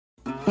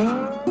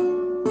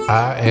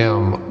I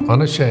am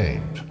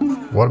unashamed.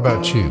 What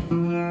about you?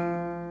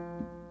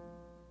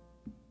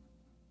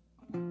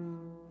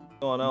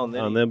 Going on,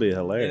 then that'd be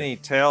hilarious. Then he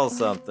tells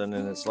something,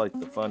 and it's like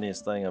the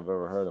funniest thing I've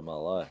ever heard in my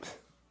life.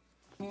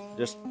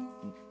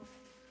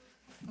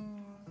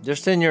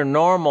 Just in your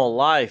normal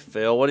life,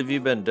 Phil, what have you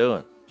been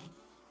doing?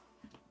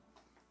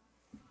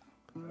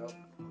 Well, go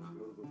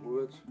to the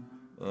woods.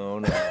 Oh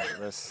no,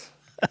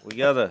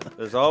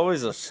 there's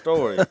always a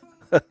story.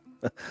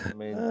 I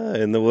mean,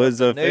 in the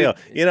woods of Phil.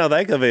 You know,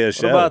 that could be a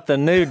show. What about the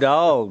new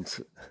dogs?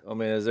 I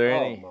mean, is there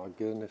any? Oh my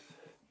goodness.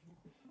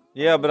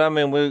 Yeah, but I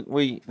mean, we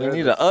need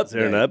an update. Is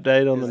there an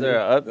update on Is there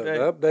an update?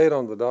 The update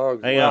on the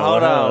dogs. Hang Well, on,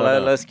 hold on.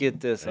 on. Let's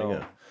get this Hang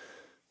on.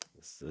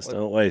 Just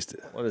don't waste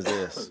it. What is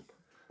this?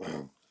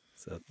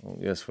 I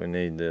guess we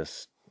need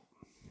this.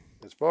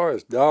 As far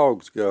as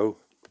dogs go,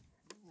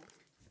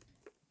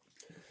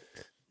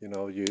 you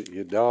know,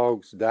 your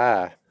dogs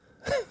die.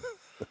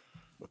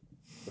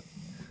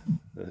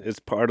 It's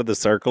part of the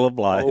circle of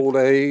life. Old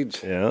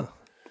age. Yeah.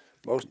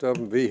 Most of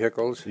them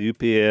vehicles.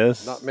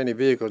 UPS. Not many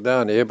vehicles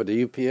down there, but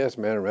the UPS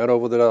man ran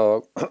over the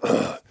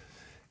dog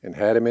and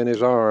had him in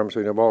his arms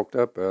when he walked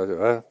up. I said,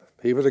 well,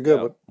 he was a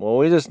good one. Well,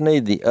 we just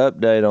need the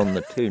update on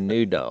the two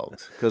new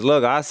dogs. Because,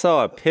 look, I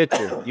saw a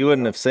picture. You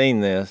wouldn't have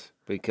seen this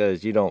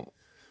because you don't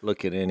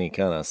look at any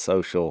kind of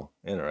social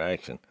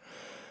interaction.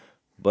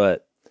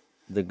 But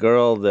the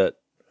girl that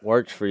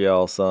works for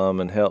y'all some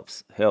and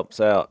helps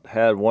out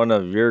had one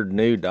of your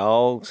new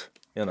dogs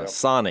in a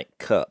Sonic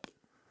cup.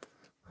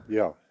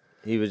 Yeah.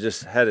 He was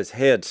just had his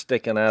head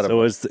sticking out of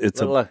So it's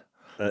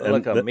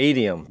like a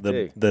medium.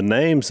 The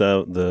names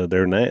of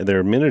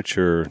they're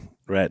miniature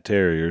rat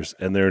terriers,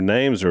 and their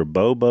names are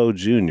Bobo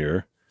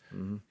Jr.,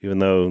 even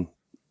though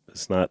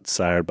it's not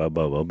sired by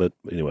Bobo. But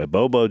anyway,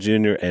 Bobo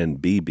Jr. and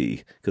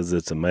BB, because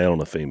it's a male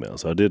and a female.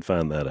 So I did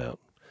find that out.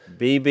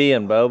 BB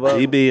and Bobo?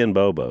 BB and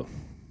Bobo.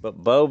 But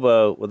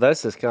Bobo, well,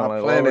 that's just kind of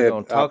like what we're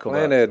going to talk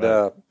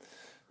about.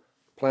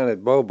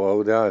 Planted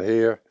Bobo down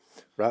here,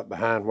 right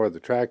behind where the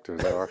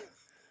tractors are.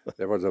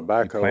 There was a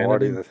backhoe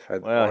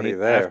already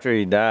there. After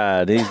he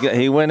died,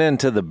 he went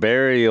into the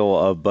burial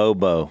of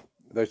Bobo,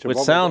 which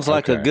sounds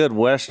like a good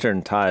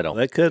Western title.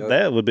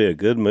 That would be a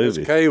good movie.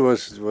 Miss Kay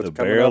was The coming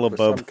Burial up of with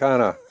Bobo. some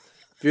kind of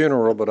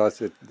funeral, but I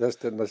said, let's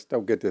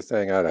don't get this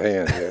thing out of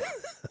hand here.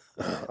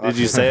 Did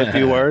you say a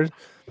few words?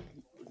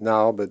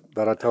 No, but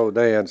I told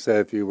Dan, say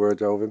a few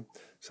words over him.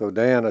 So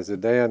I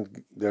said, Dan,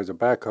 there's a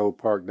backhoe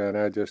parked down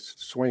there. Just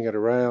swing it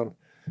around,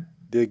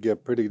 dig a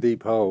pretty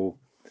deep hole.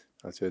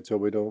 I said, so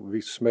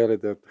we smell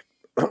it. The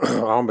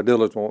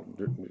armadillos won't,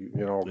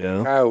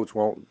 coyotes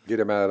won't get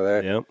him out of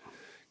there. Yep.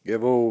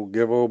 Give old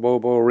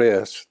Bobo a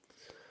rest.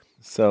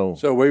 So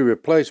we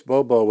replaced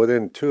Bobo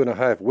within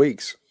 2.5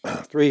 weeks,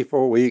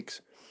 3-4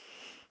 weeks.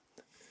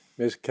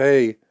 Miss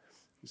Kay,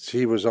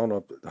 she was on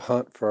a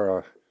hunt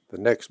for the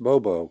next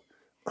Bobo.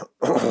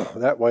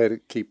 That way to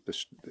keep the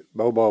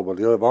Bobo will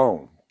live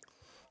on.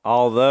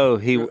 although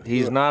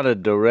he's not a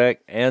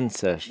direct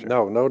ancestor.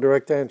 No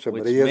direct answer,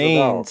 Which but he is a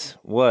dog. means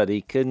what?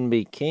 He couldn't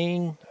be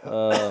king?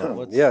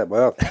 Yeah,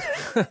 well,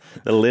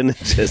 The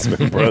lineage has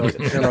been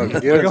broken.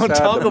 We're going to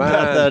talk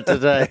about that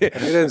today.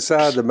 Get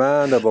inside the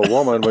mind of a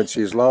woman when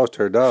she's lost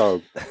her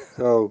dog.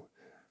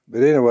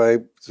 But anyway,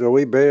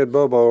 we buried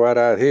Bobo right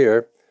out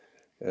here,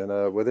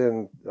 and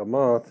within a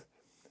month,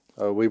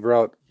 we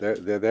brought,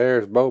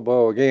 there's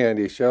Bobo again.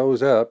 He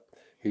shows up.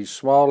 He's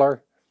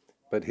smaller,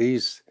 but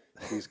he's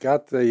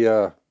got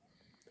the,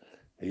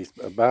 he's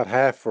about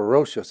half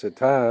ferocious at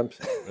times.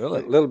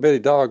 Really? Little bitty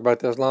dog about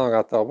this long.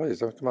 I thought, wait, is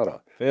that about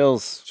a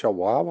Phil's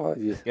Chihuahua?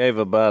 gave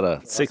about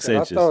a 6 I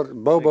inches. thought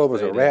Bobo 6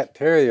 was to a 8 rat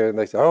terrier, and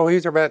they said, "Oh,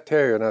 he's a rat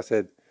terrier." And I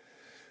said,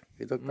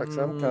 "He looked like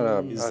some kind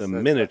of." He's I a said,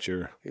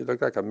 miniature. He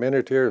looked like a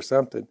miniature or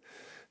something.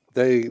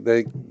 They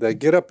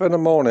get up in the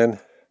morning,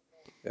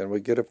 and we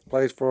get a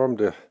place for them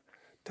to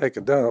take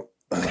a dump.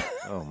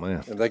 oh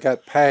man. And they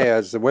got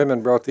pads. The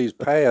women brought these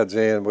pads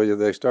in where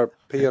they start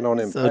peeing on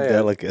them So pads.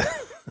 delicate.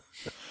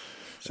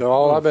 So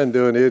all I've been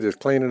doing is just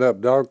cleaning up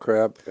dog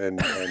crap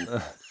and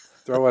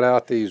throwing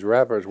out these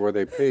wrappers where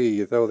they pee.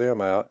 You throw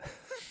them out,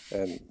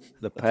 and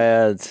The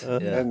pads.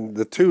 And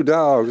the two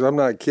dogs, I'm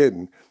not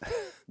kidding,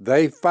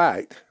 they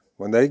fight.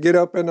 When they get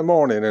up in the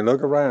morning and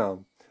look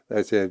around,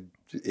 they said,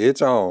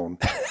 it's on.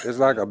 It's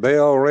like a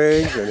bell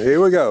rings, and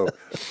here we go.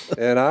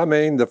 And I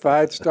mean, the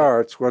fight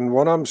starts. When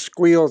one of them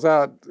squeals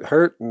out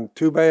hurt and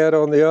too bad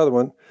on the other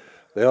one,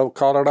 they'll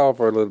call it off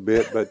for a little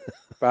bit, but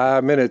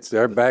 5 minutes,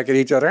 they're back at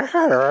each other.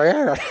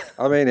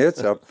 I mean, it's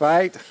a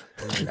fight.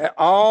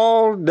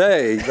 All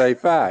day they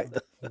fight.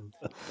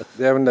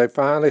 Then when they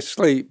finally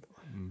sleep,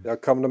 they'll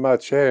come to my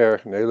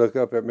chair, and they look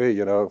up at me,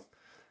 you know.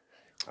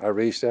 I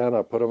reach down,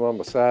 I put them on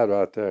my side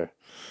right there.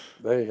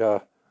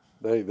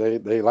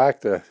 They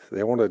like to,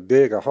 they want to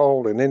dig a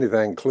hole in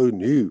anything,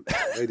 including you.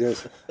 They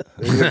just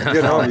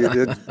get on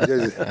you.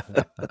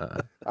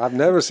 I've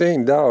never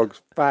seen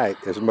dogs fight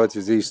as much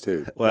as these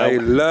two. Well- They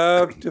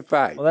love to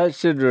fight. Well, that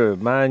should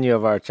remind you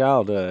of our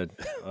childhood.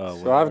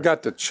 So I've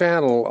got to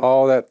channel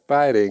all that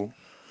fighting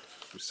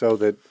so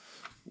that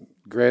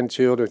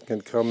grandchildren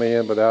can come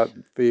in without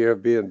fear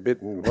of being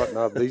bitten and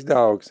whatnot. These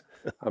dogs,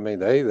 I mean,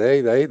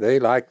 they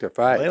like to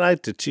fight. They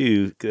like to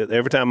chew. 'Cause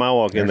every time I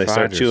walk in, they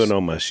start chewing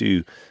on my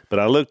shoe. But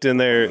I looked in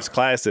there. It's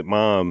classic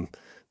mom,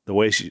 the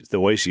way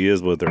she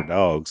is with her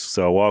dogs.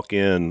 So I walk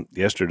in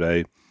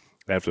yesterday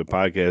after the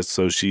podcast.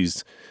 So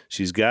she's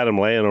got them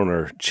laying on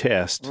her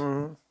chest,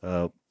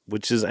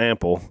 which is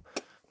ample,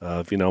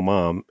 if you know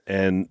mom.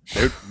 And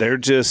they're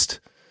just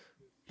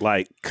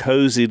like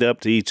cozied up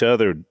to each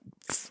other,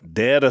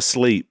 dead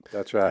asleep.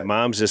 That's right. And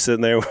mom's just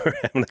sitting there, we're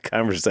having a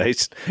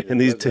conversation,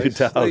 and these two They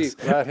dogs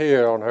sleep right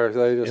here on her.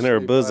 They just in her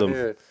sleep bosom. Right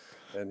here.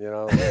 And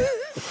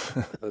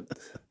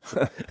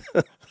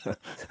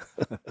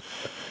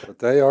but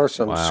they are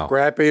some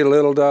scrappy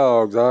little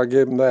dogs. I'll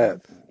give them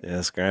that.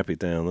 Yeah, Scrappy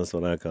Town. That's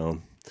what I call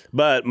them.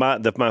 But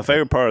my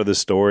favorite part of the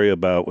story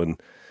about when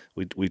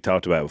we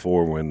talked about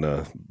before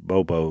when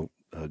Bobo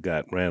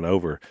got ran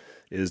over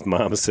is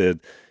Mama said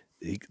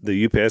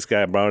the UPS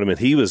guy brought him and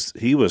he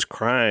was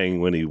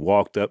crying when he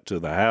walked up to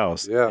the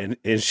house. Yeah.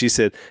 And she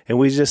said, and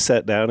we just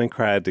sat down and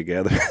cried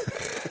together.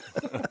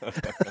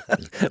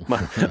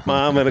 My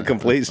mom and a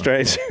complete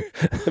stranger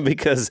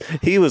because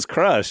he was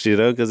crushed,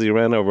 because he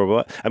ran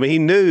over. I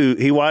mean,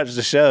 he watched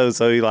the show,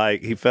 so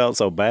he felt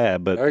so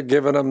bad. But they're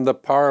giving them the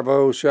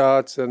parvo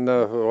shots and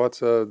what's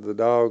the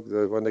dog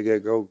when they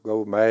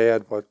go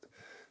mad? What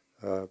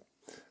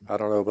I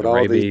don't know, but all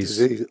rabies.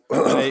 these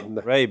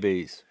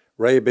diseases,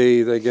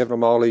 rabies. They give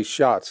them all these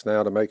shots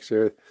now to make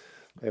sure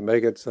they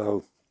make it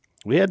so.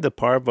 We had the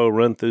parvo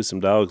run through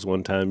some dogs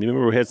one time. You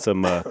remember we had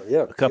some a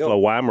couple of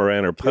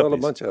Weimaraner puppies, killed a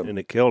bunch of them. and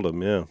it killed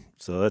them. Yeah,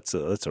 so that's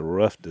a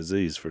rough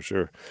disease for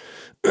sure.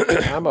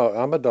 I'm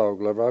a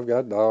dog lover. I've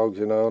got dogs,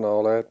 and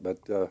all that, but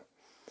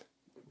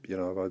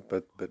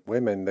but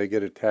women, they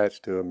get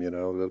attached to them,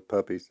 little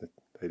puppies.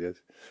 They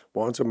just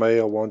one's a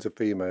male, one's a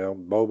female,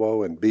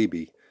 Bobo and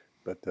BB,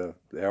 but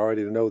they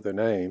already know their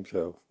name,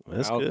 so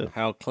That's good.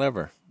 How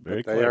clever.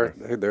 Very they clever.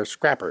 they're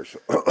scrappers.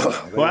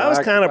 Well, I was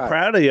kind of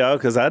proud of y'all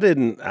because I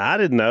didn't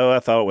know. I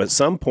thought at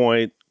some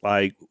point,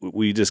 like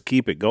we just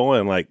keep it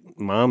going. Like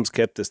mom's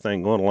kept this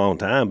thing going a long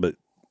time, but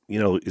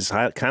it's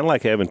kind of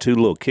like having two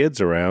little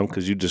kids around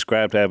because you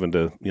described having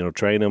to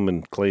train them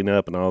and clean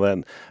up and all that.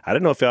 And I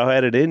didn't know if y'all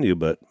had it in you,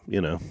 but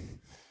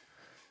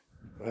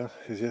Well,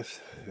 it's just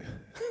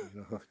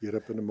get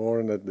up in the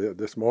morning.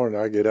 This morning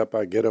I get up,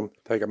 I get them,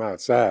 take them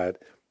outside,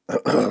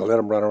 let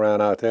them run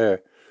around out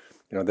there.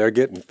 They're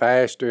getting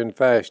faster and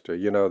faster.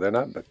 They're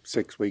not but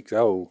 6 weeks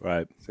old,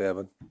 right,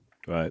 7.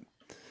 right.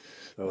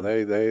 So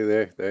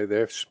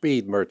they're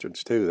speed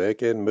merchants too. They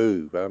can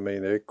move. I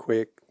mean, they're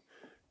quick.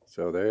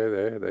 So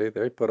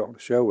they put on a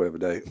show every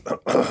day.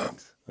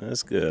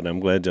 That's good. I'm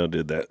glad y'all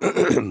did that.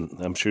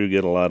 I'm sure you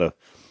get a lot of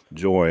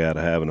joy out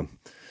of having them.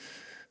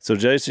 So,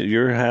 Jason,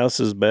 your house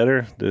is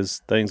better?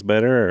 Does things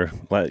better? Or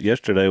like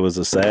yesterday was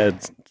a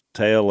sad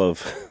tale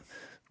of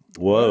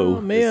whoa.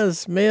 Well, Mia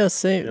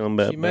seemed, feeling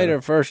she made better.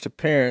 her first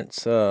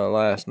appearance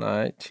last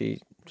night. She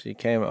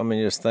came. I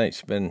mean, just think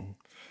she's been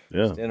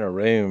just in her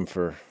room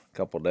for a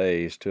couple of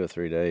days, 2 or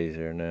 3 days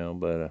here now.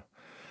 But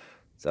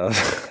so I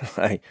was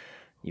like,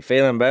 "You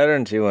feeling better?"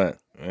 And she went,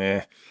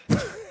 "Eh."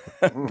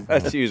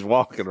 But she was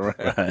walking around.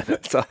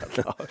 Right. So I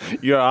thought,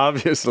 you're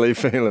obviously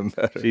feeling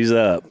better. She's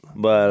up.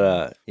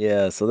 But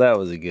yeah, so that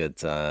was a good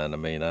sign. I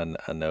mean, I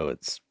know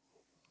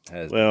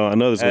I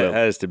know this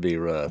has to be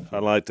rough.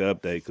 I'd like to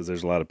update because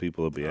there's a lot of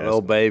people that'll be asking.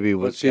 Little baby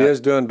was. But she is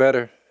doing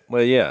better.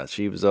 Well, yeah,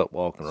 she was up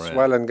walking around.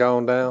 Swelling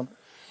gone down.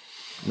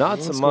 Not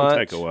It's so gonna much.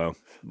 take a while.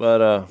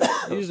 But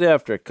usually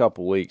after a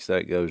couple weeks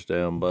that goes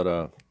down. But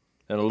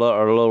and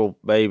our little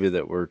baby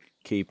that we're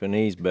keeping,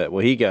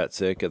 he got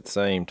sick at the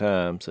same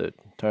time, so it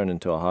turned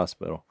into a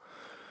hospital.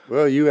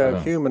 Well, you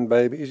have human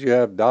babies. You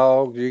have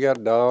dogs. You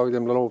got dogs.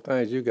 Them little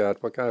things you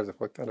got. What kind of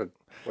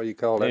what do you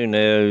call Who that?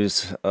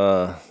 knows?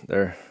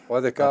 They're What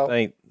are they I called?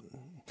 think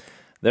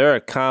they're a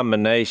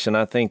combination.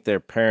 I think their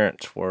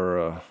parents were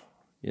a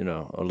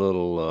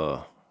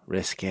little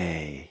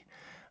risque.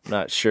 I'm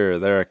not sure.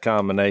 They're a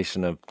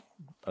combination of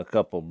a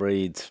couple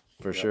breeds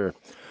for sure.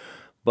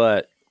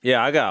 But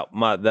yeah, I got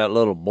that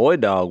little boy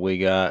dog we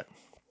got.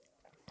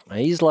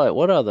 He's like,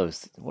 what are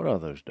those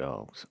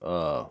dogs?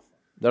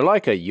 They're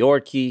like a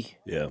Yorkie.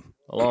 Yeah.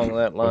 Along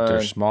that But they're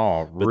line.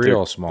 small, they're-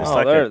 real small. it's Oh,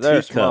 like a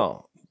they're teacup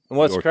small. And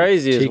what's Yorkie.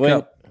 crazy is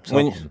Teacup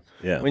when something.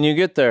 Yeah. when you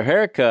get their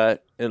hair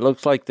cut, it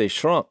looks like they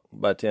shrunk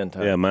by 10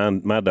 times. Yeah,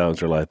 my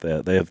dogs are like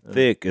that. They have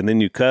thick, and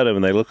then you cut them,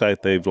 and they look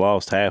like they've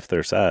lost half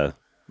their size.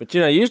 But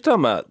you was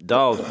talking about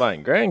dogs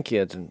biting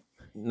grandkids, and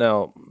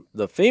now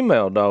the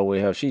female dog we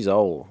have, she's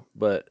old,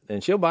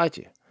 and she'll bite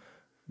you.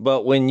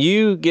 But when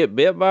you get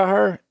bit by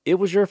her, it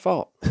was your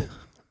fault.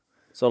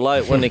 So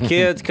like when the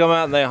kids come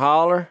out and they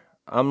holler,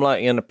 I'm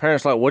like, and the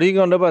parents like, what are you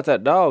gonna do about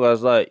that dog? I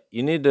was like,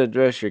 you need to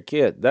address your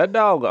kid. That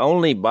dog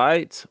only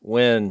bites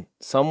when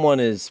someone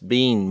is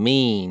being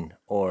mean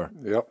or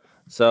Yep.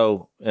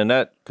 so, and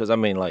that because I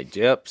mean like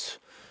Jep's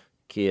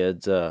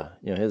kids,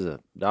 his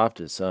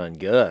adopted son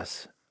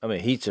Gus. I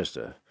mean he's just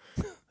a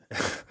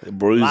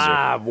Bruiser.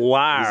 live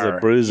wire. He's a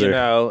bruiser.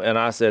 And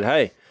I said,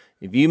 hey,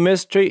 If you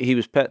mistreat, he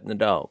was petting the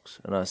dogs.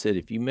 And I said,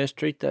 if you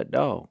mistreat that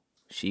dog,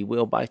 she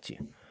will bite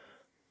you.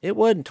 It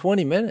wasn't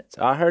 20 minutes.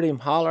 I heard him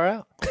holler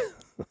out.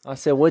 I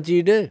said, what'd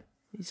you do?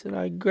 He said,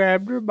 I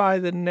grabbed her by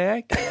the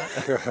neck.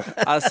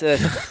 I said,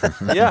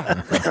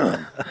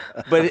 yeah.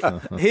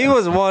 But he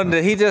was one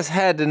that he just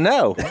had to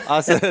know.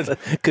 I said,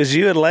 because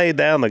you had laid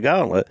down the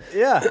gauntlet.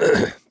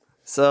 yeah.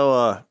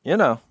 So, you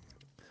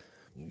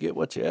get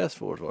what you ask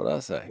for is what I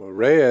say. Well,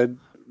 Red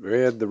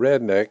the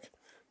redneck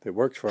that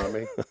works for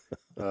me,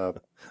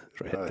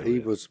 he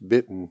was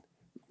bitten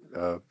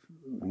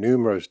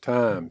numerous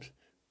times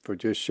for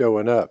just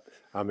showing up.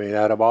 I mean,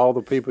 out of all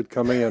the people that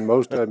come in,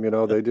 most of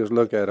them, they just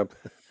look at him.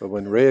 But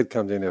when Red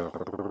comes in,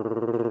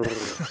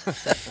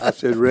 I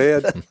said,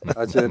 Red,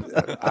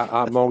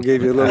 I'm going to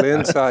give you a little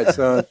insight,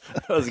 son.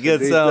 That was a good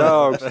These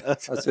sound.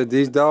 dogs, I said,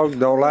 these dogs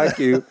don't like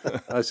you.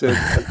 I said,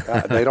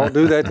 they don't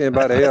do that to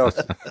anybody else.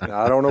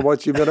 Now, I don't know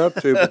what you've been up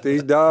to, but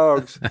these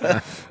dogs.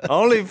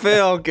 Only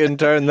Phil can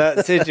turn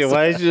that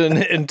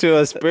situation into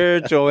a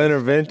spiritual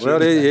intervention. Well,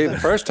 the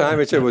first time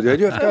he said, well, you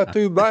just got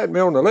through biting me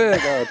on the leg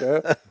out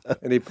there.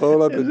 And he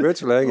pulled up his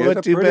rich leg.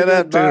 What you been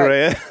up to,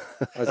 Red?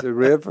 I said,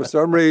 Red, for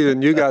some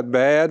reason, you got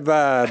bad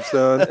vibes,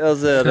 son. I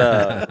said,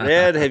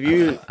 Red, have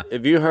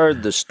you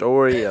heard the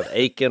story of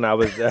Aiken? I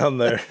was down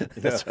there.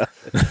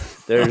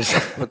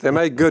 But they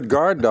make good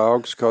guard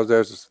dogs because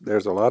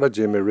there's a lot of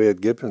Jimmy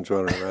Red Gibsons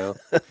running around.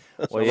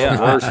 Well,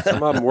 yeah,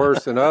 Some of them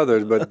worse than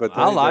others, but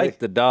I like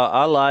the dog.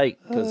 I like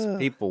because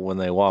people when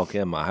they walk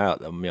in my house,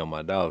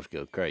 my dogs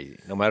go crazy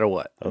no matter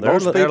what.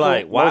 Most they're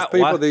like, why? Most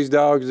people, Why? these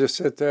dogs just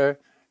sit there,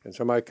 and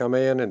somebody come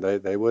in and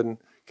they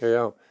wouldn't carry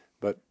on.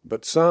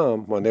 But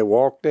some, when they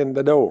walked in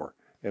the door,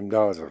 them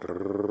dogs are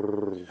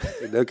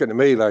looking at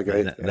me like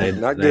they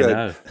not good.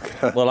 Know.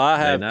 Well, I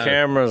have know.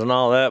 cameras and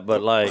all that,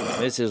 but like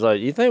this is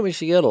like, you think we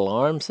should get an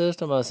alarm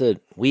system? I said,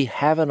 we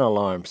have an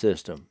alarm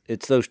system.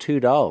 It's those two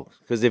dogs.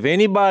 Because if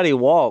anybody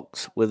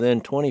walks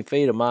within 20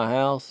 feet of my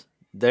house,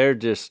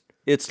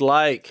 it's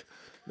like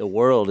the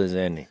world is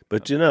ending.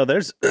 But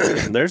there's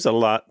there's a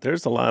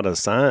lot of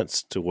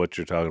science to what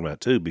you're talking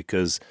about too,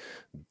 because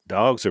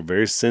dogs are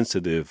very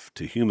sensitive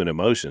to human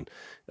emotion.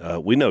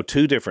 We know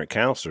two different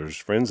counselors,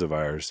 friends of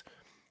ours,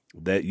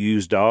 that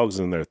use dogs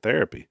in their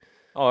therapy.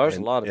 Oh, there's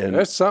a lot of and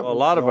there's something. a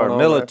lot of going our on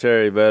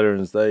military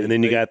veterans. And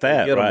then you got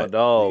that, get 'em right? a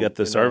dog, you got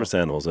the service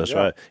animals. That's Yeah.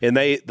 right. And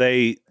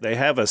they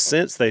have a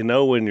sense. They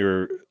know when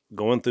you're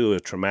going through a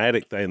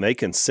traumatic thing. They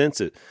can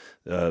sense it.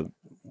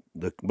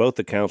 Both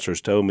the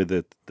counselors told me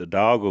that the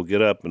dog will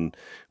get up, and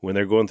when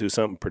they're going through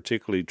something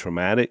particularly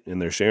traumatic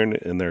and they're sharing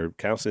it in their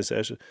counseling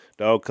session,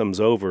 dog comes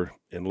over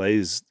and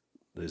lays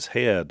his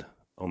head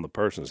on the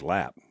person's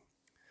lap.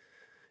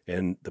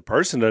 And the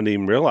person doesn't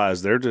even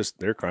realize they're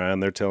crying,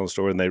 they're telling a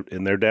story,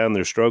 and they're down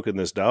there stroking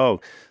this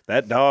dog.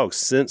 That dog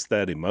sensed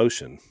that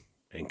emotion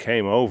and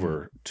came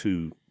over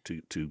to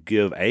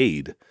give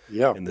aid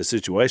in the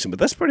situation. But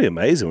that's pretty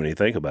amazing when you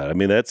think about it. I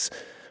mean, that's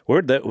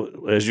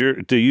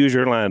to use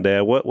your line,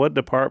 Dad. What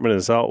department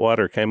in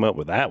saltwater came up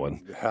with that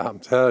one? I'm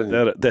telling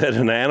you. That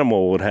an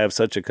animal would have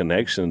such a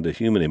connection to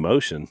human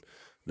emotion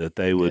that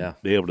they would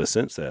be able to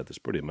sense that. That's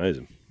pretty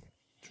amazing.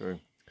 True.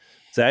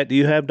 Zach, do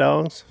you have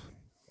dogs?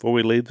 Before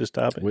we leave this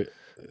topic,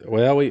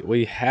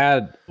 We've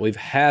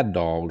had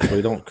dogs.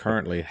 We don't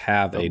currently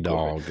have a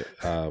dog.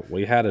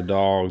 We had a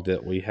dog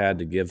that we had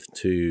to give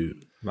to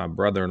my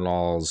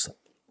brother's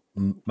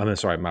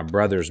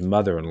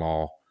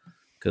mother-in-law,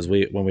 because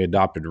when we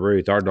adopted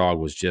Ruth, our dog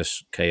was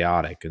just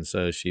chaotic, and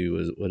so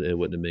it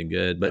wouldn't have been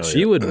good. But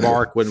she would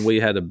bark when we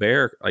had a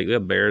bear. Like we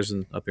have bears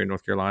up here in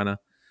North Carolina,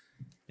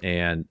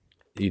 and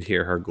you'd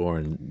hear her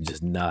going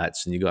just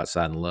nuts, and you go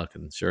outside and look,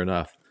 and sure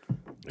enough,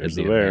 there's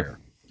it'd the be a bear.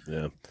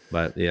 Yeah.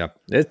 But yeah,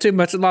 it's too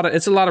much.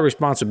 It's a lot of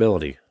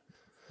responsibility.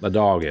 The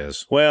dog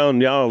is. Well,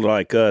 and y'all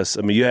like us.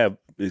 I mean,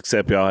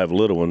 except y'all have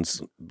little ones,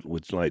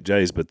 which like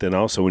Jay's. But then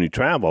also when you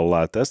travel a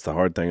lot, that's the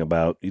hard thing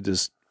about you.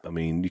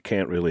 You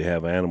can't really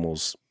have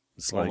animals.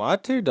 It's Well, like my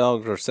two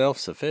dogs are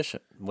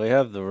self-sufficient. We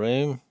have the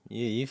room.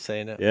 You've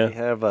seen it. Yeah. We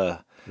have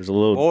a there's a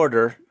little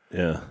border,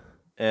 yeah.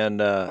 and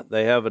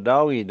they have a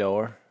doggy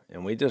door,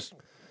 and we just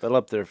fill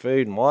up their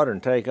food and water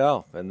and take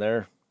off, and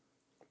they're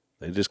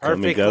They just come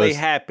and perfectly go.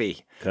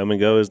 happy. Come and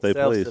go as they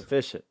please.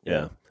 Self-sufficient.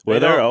 Yeah. Well, Well,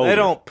 they're older. they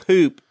don't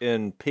poop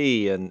and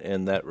pee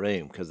in that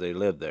room because they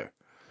live there.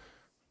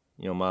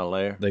 My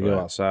lair. They go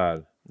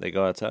outside. They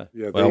go outside.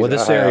 Yeah, Well, with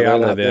this area I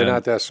live they're in-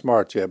 not that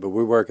smart yet, but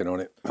we're working on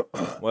it.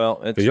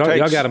 Well, it Y'all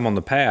takes, got them on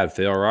the pad,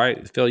 Phil,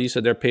 right? Phil, you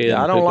said they're peeing. Yeah,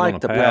 I and don't pooping like on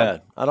the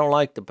pad. I don't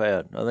like the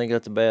pad. I think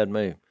that's a bad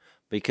move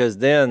because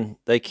then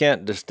they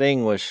can't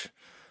distinguish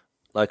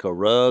like a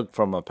rug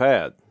from a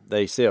pad.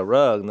 They see a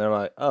rug and they're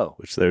like, oh.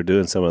 Which they're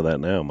doing some of that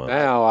now, Mom.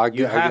 Now I You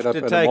get have up to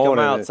in the take 'em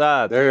morning and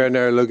outside. They're in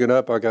there looking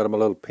up. I got them a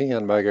little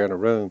pen back there in the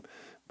room,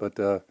 but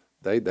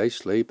they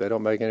sleep. They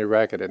don't make any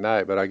racket at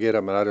night. But I get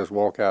them and I just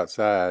walk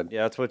outside.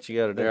 Yeah, that's what you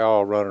got to do. They're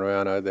all running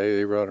around.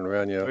 They running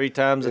around. 3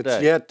 times a It's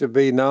day. yet to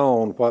be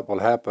known what will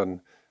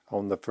happen.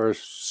 on the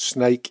first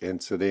snake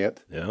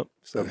incident. Yep.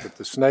 So, but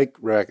the snake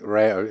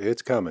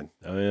it's coming.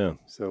 Oh yeah.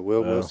 So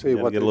we'll see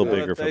gotta what get a they little do.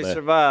 bigger If for they that.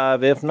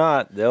 survive, if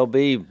not, they'll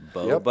be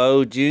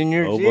Bobo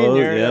Junior, Bobo,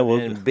 Junior, yeah, we'll-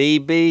 and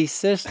BB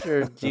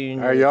Sister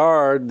Junior. Our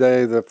yard,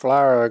 the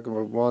flower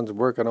ones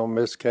working on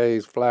Miss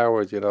Kay's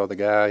flowers. You know, the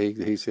guy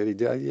he said he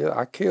did. Yeah,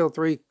 I killed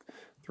three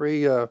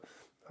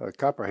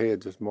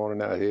copperheads this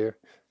morning out here.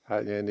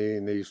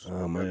 And these,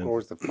 of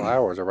course, the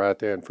flowers are right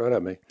there in front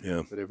of me.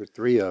 Yeah. But there were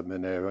 3 of them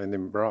in there, and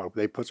then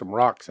they put some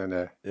rocks in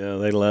there. Yeah,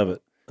 they love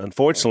it.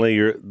 Unfortunately,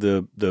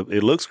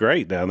 it looks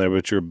great down there,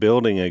 but you're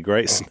building a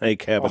great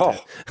snake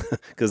habitat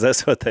because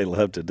that's what they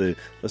love to do.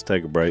 Let's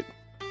take a break.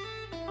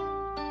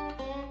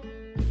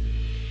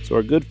 So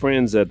our good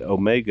friends at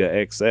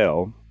Omega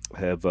XL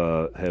have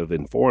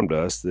informed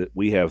us that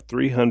we have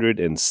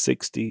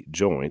 360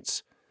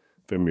 joints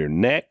from your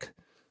neck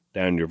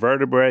down your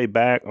vertebrae,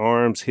 back,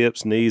 arms,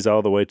 hips, knees,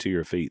 all the way to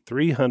your feet.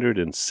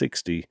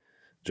 360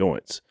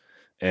 joints.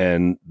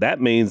 And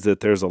that means that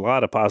there's a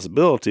lot of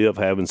possibility of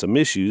having some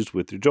issues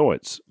with your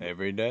joints.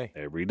 Every day.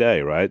 Every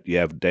day, right? You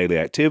have daily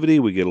activity.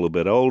 We get a little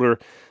bit older.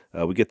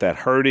 We get that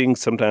hurting.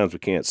 Sometimes we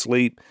can't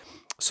sleep.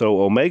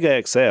 So Omega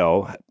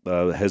XL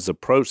has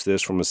approached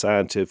this from a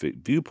scientific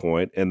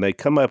viewpoint, and they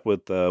come up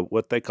with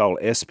what they call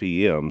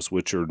SPMs,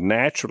 which are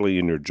naturally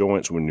in your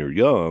joints when you're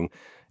young.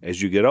 As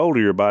you get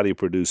older, your body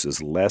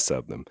produces less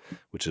of them,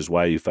 which is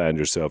why you find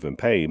yourself in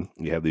pain.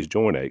 You have these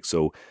joint aches.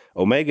 So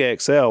Omega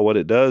XL, what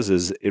it does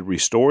is it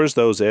restores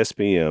those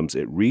SPMs.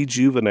 It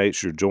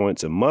rejuvenates your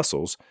joints and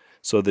muscles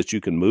so that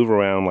you can move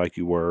around like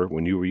you were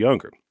when you were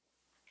younger.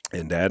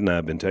 And Dad and I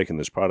have been taking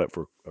this product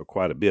for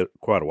quite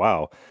a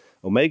while.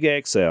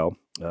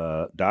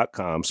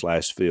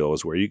 OmegaXL.com/Phil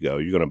is where you go.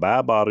 You're going to buy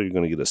a bottle. You're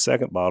going to get a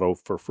second bottle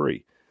for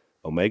free.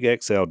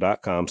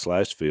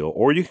 OmegaXL.com/Phil,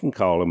 or you can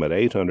call them at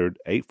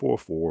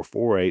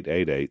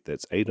 800-844-4888.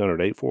 That's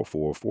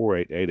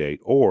 800-844-4888,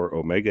 or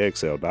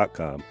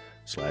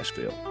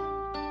OmegaXL.com/Phil.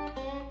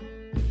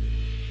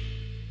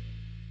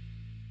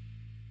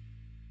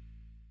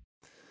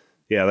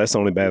 Yeah, that's the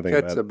only bad thing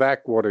Catch about the it.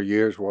 backwater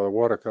years where the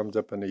water comes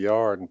up in the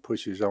yard and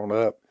pushes on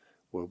up.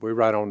 Well, we're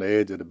right on the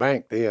edge of the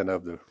bank then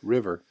of the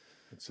river.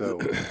 And so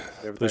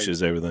everything,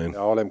 Pushes everything.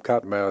 all them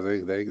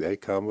cottonmouths, they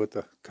come with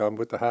the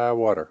high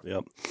water.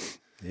 Yep.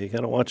 You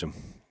got to watch them.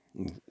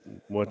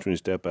 Watch when you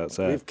step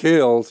outside. We've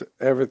killed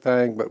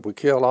everything, but we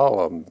killed all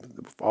of them,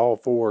 all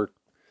 4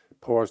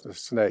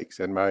 poisonous snakes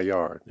in my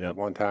yard Yep. at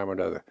one time or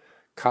another.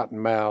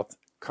 Cottonmouth,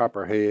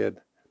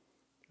 copperhead,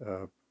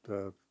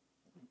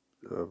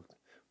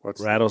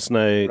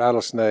 Rattlesnake.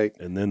 rattlesnake,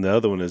 And then the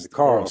other one is the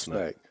coral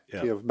snake.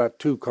 Yeah. Killed about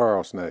 2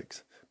 coral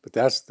snakes. But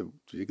they'll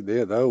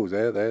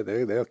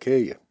kill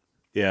you.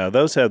 Yeah,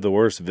 those have the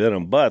worst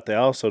venom, but they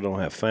also don't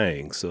have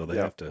fangs, so they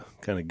Yep. have to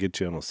kind of get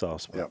you on a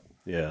soft spot.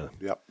 Yep. Yeah.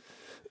 Yep.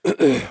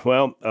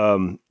 Well,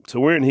 so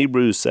we're in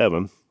Hebrews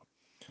 7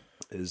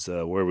 is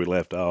where we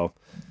left off.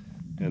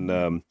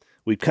 And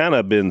we've kind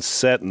of been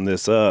setting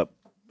this up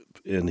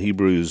in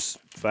Hebrews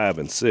 5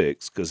 and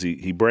 6 because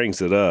he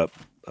brings it up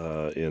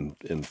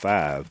in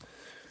 5.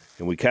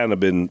 And we kind of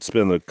been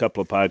spending a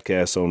couple of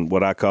podcasts on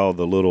what I call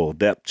the little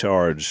depth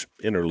charge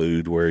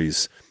interlude where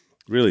he's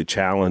really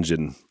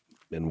challenging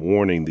and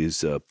warning these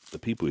the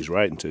people he's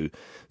writing to.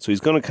 So he's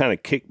going to kind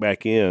of kick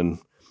back in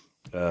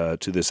to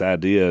this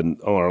idea.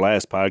 And on our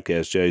last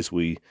podcast, Jace,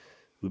 we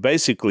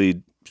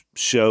basically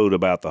showed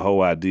about the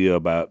whole idea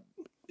about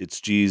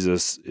it's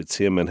Jesus, it's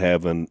him in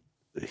heaven,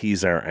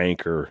 he's our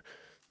anchor.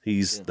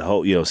 He's the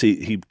whole,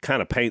 he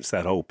kind of paints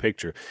that whole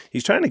picture.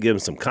 He's trying to give him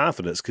some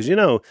confidence because,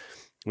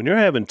 when you're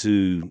having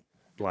to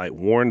like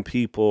warn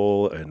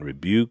people and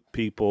rebuke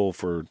people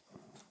for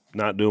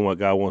not doing what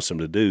God wants them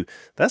to do,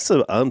 that's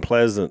an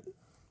unpleasant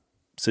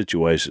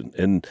situation.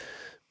 And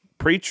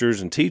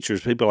preachers and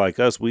teachers, people like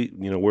us,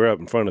 we're up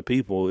in front of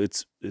people.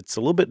 It's a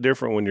little bit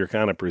different when you're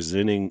kind of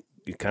presenting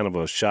kind of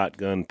a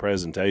shotgun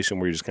presentation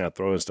where you're just kind of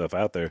throwing stuff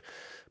out there.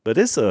 But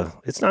it's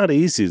not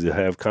easy to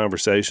have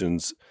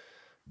conversations,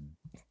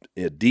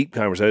 deep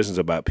conversations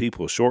about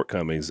people's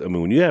shortcomings. I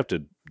mean, when you have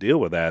to deal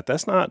with that,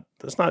 that's not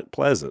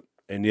pleasant.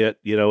 And yet,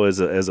 as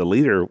a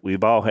leader,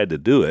 we've all had to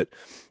do it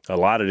a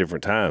lot of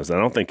different times. I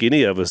don't think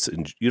any of us,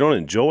 you don't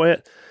enjoy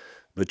it,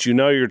 but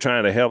you're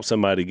trying to help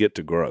somebody get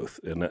to growth.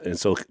 And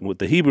so with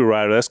the Hebrew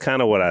writer, that's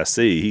kind of what I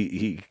see.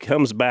 He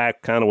comes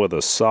back kind of with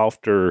a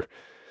softer,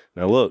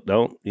 now look,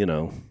 don't.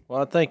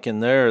 Well, I think in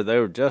there they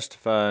were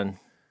justifying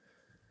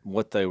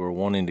what they were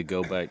wanting to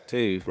go back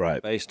to,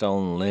 Right. based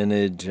on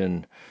lineage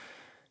and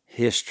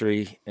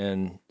history.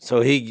 And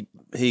so he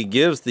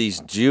gives these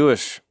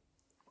Jewish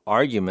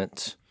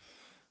arguments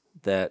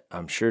that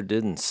I'm sure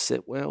didn't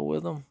sit well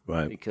with them,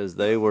 Right. because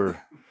they were,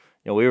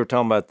 we were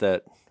talking about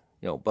that,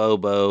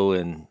 Bobo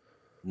and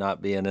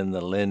not being in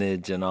the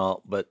lineage and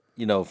all, but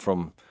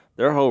from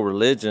their whole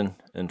religion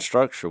and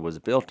structure was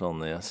built on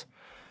this.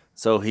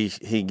 So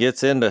he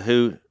gets into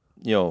who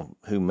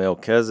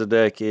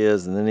Melchizedek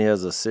is, and then he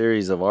has a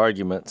series of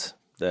arguments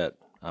that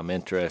I'm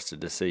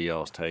interested to see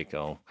y'all's take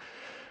on.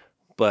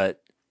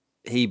 But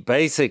he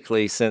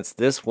basically, since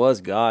this was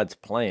God's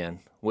plan,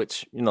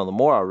 which, the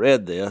more I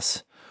read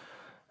this,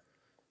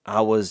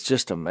 I was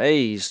just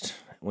amazed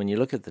when you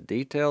look at the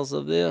details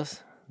of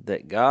this,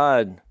 that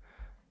God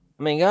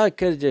could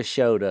have just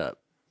showed up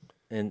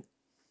and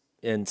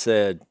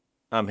said,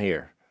 I'm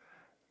here.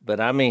 But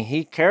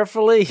he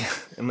carefully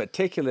and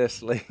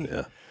meticulously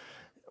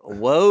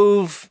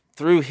wove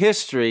through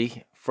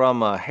history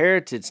from a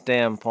heritage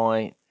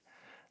standpoint,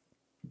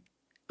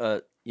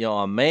 a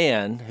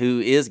man who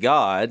is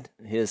God,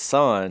 his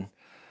son,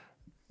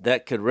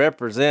 that could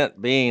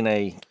represent being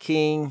a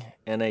king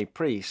and a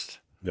priest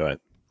Right.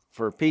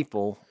 for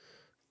people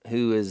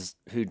who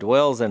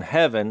dwells in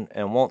heaven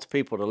and wants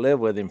people to live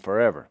with him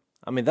forever.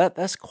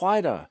 That's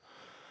quite a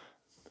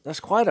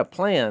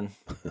plan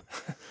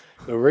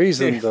The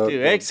reason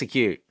to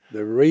execute.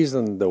 The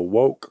reason the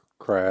woke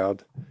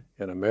crowd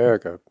in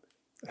America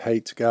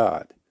hates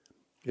God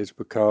is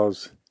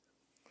because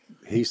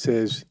he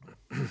says,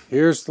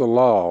 here's the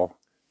law,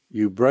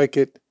 you break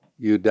it,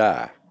 you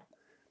die.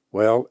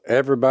 Well,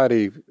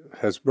 everybody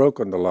has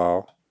broken the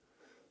law,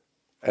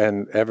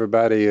 and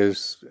everybody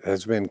has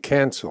been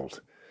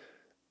canceled.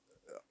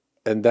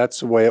 And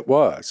that's the way it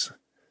was.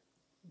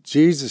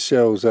 Jesus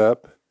shows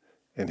up,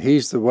 and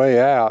he's the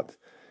way out,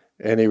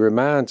 and he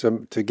reminds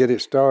them to get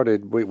it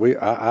started.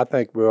 I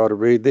think we ought to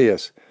read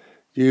this.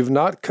 You've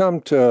not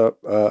come to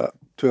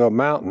a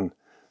mountain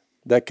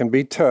that can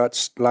be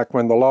touched like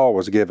when the law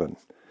was given.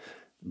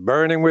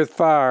 Burning with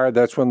fire,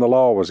 that's when the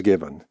law was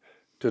given.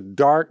 To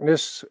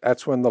darkness,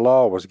 that's when the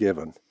law was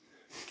given.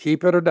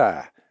 Keep it or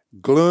die.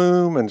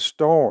 Gloom and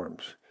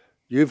storms.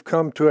 You've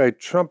come to a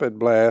trumpet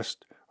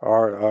blast,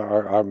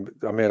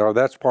 or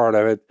that's part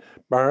of it.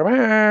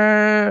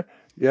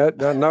 Yeah,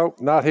 no,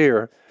 not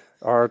here.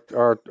 Or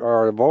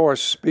a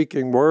voice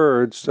speaking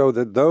words so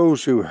that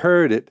those who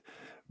heard it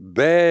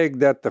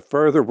begged that the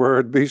further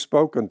word be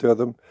spoken to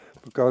them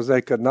because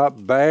they could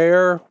not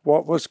bear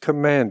what was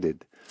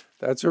commanded.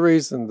 That's the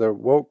reason the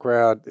woke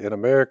crowd in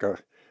America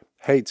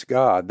hates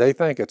God. They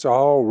think it's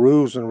all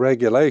rules and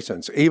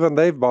regulations. Even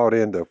they've bought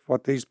into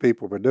what these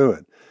people were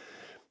doing.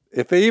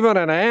 If even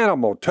an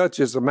animal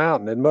touches a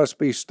mountain, it must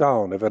be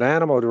stoned. If an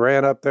animal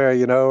ran up there,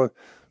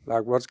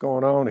 like what's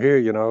going on here,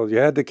 you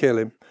had to kill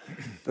him.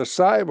 The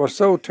sight was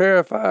so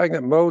terrifying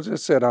that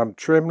Moses said, I'm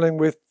trembling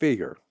with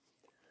fear.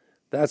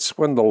 That's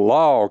when the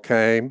law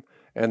came,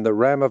 and the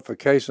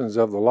ramifications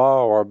of the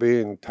law are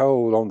being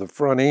told on the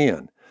front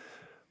end.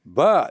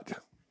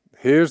 But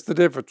here's the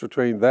difference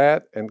between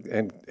that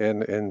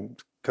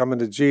and coming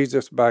to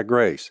Jesus by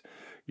grace.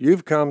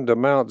 You've come to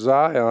Mount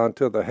Zion,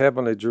 to the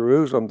heavenly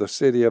Jerusalem, the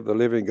city of the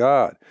living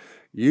God.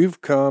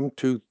 You've come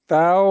to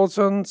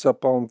thousands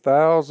upon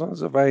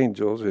thousands of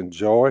angels in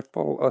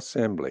joyful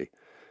assembly,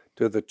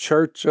 to the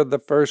church of the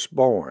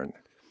firstborn,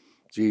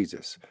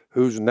 Jesus,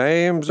 whose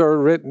names are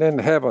written in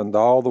heaven,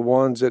 all the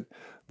ones that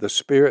the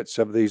spirits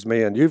of these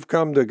men. You've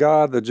come to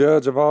God, the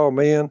judge of all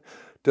men,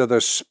 to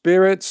the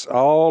spirits,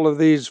 all of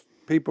these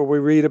people we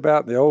read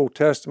about in the Old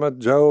Testament,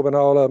 Job and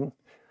all of them,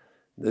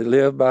 that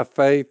live by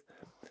faith,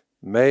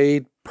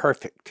 made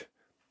perfect.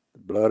 The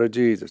blood of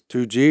Jesus.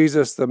 To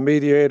Jesus, the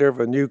mediator of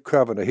a new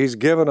covenant. He's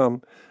given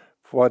them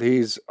what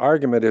his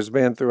argument has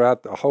been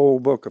throughout the whole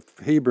book of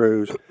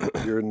Hebrews.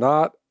 You're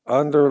not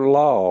under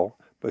law,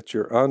 but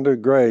you're under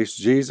grace.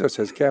 Jesus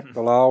has kept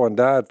the law and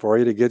died for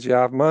you to get you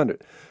out from under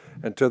it.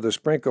 And to the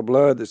sprinkled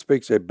blood that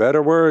speaks a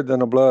better word than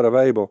the blood of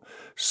Abel,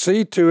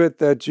 see to it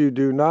that you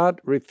do not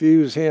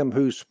refuse him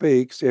who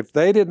speaks. If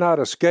they did not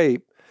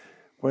escape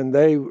when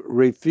they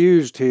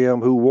refused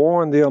him who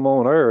warned them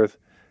on earth,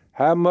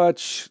 how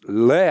much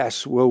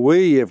less will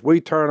we if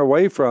we turn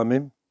away from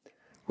him,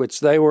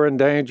 which they were in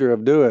danger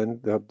of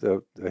doing,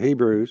 the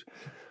Hebrews,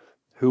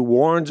 who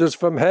warns us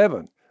from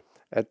heaven.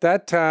 At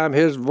that time,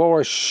 his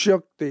voice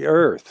shook the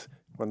earth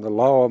when the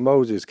law of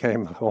Moses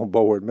came on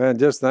board. Man,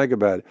 just think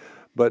about it.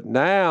 But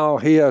now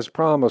he has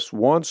promised,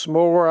 once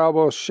more I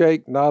will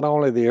shake not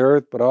only the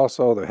earth, but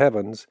also the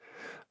heavens.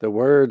 The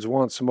words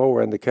once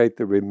more indicate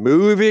the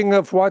removing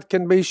of what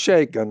can be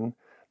shaken,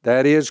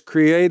 that is,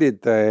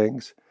 created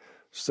things,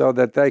 so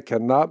that they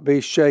cannot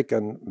be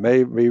shaken,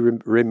 may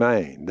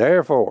remain.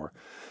 Therefore,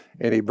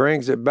 and he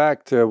brings it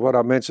back to what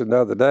I mentioned the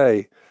other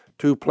day,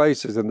 2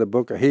 places in the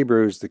book of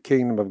Hebrews, the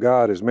kingdom of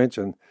God is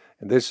mentioned,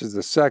 and this is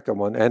the second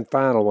one and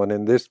final one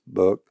in this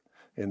book,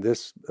 in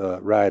this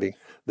writing.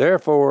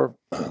 Therefore,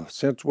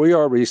 since we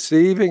are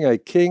receiving a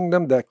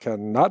kingdom that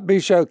cannot be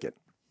shaken,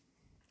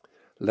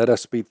 let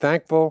us be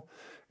thankful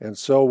and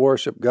so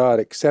worship God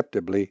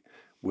acceptably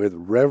with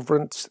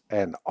reverence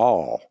and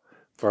awe,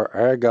 for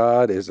our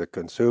God is a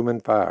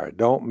consuming fire.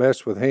 Don't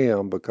mess with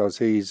him because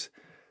he's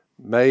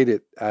made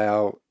it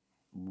out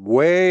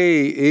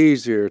way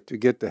easier to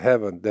get to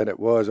heaven than it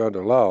was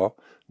under law.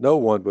 No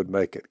one would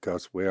make it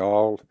because we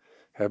all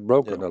have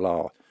broken the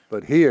law.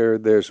 But here,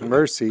 there's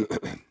mercy.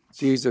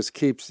 Jesus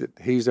keeps it.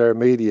 He's our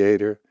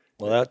mediator.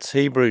 Well, that's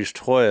Hebrews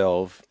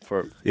 12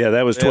 for. Yeah,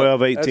 that was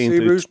 12, 18 that's through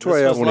Hebrews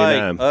 12.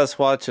 29. Like us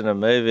watching a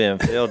movie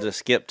and Phil just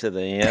skipped to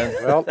the end.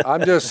 Well,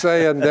 I'm just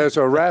saying there's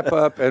a wrap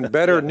up and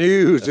better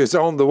news is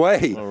on the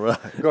way. All right.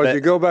 Because you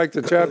go back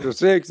to chapter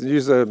 6 and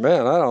you say,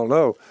 man, I don't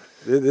know.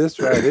 This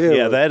right here.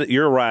 Yeah,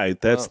 you're right.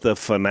 That's the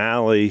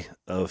finale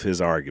of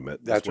his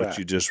argument. That's what right.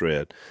 you just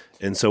read.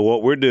 And so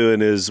what we're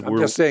doing is I'm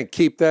just saying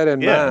keep that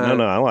in yeah, mind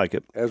no, I like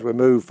it. as we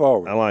move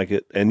forward. I like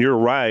it. And you're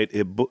right.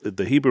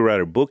 The Hebrew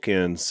writer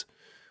bookends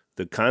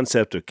the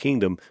concept of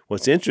kingdom.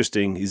 What's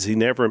interesting is he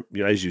never,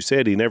 as you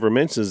said, he never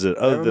mentions it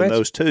other than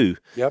those two.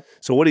 Yep.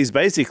 So what he's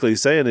basically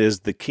saying is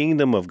the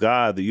kingdom of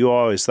God that you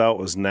always thought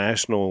was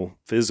national,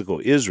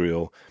 physical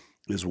Israel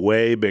is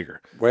way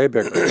bigger. Way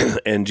bigger.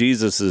 And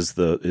Jesus is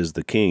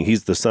the king.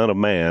 He's the Son of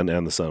Man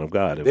and the Son of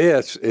God.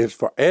 This is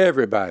for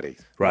everybody.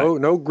 Right.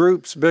 No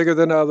groups bigger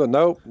than other.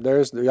 Nope.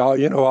 There's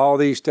all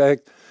these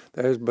texts.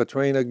 There's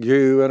between a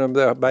Jew and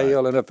a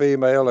male and a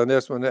female, and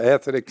this one, the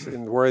ethics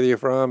and where you're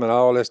from, and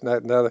all this and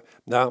that and other.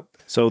 No.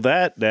 So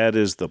that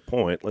is the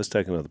point. Let's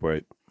take another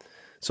break.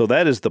 So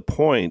that is the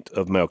point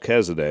of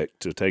Melchizedek,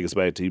 to take us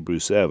back to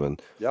Hebrews 7,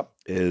 Yep.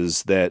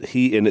 is that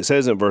and it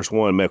says in verse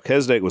 1,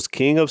 Melchizedek was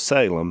king of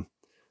Salem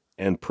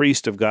and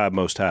priest of God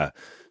Most High.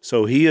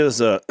 So he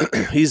is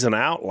he's an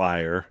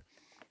outlier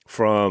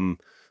from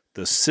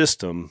the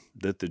system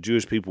that the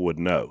Jewish people would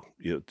know.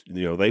 You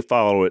know, they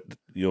follow it,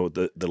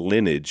 the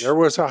lineage. There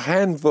was a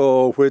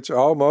handful, which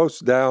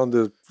almost down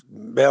to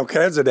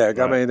Melchizedek.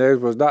 Right. I mean, there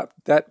was not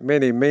that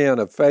many men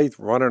of faith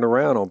running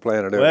around on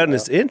planet Earth. Well, and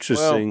it's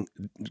interesting,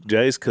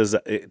 Jace, because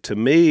to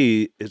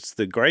me, it's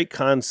the great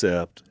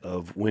concept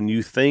of when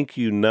you think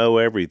you know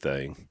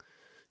everything,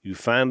 you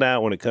find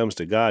out when it comes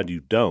to God, you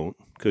don't,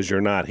 because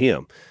you're not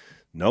him.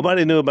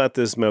 Nobody knew about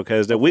this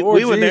Melchizedek. We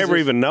would never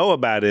even know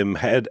about him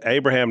had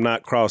Abraham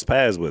not crossed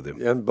paths with him.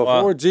 And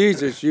before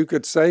Jesus, you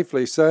could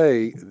safely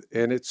say,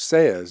 and it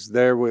says,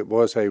 there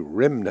was a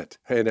remnant,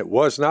 and it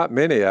was not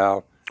many,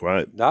 Al.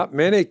 Right. Not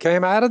many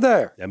came out of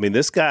there. I mean,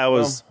 this guy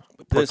was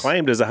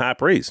proclaimed as a high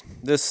priest.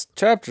 This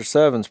chapter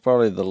 7 is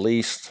probably the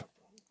least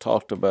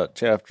talked about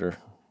chapter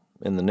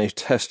in the New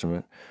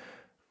Testament.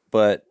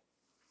 But,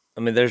 I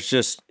mean, there's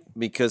just,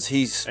 because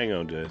he's... Hang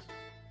on, Jay.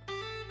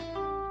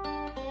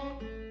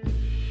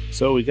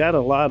 So we got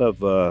a lot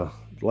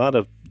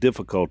of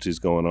difficulties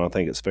going on. I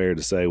think it's fair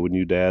to say with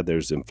you, Dad,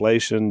 there's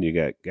inflation. You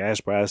got gas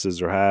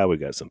prices are high. We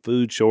got some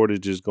food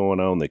shortages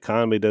going on. The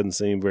economy doesn't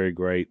seem very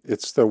great.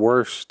 It's the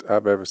worst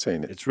I've ever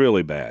seen it. It's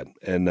really bad.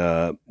 And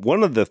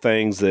one of the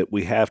things that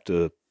we have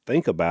to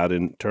think about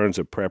in terms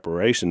of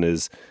preparation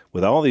is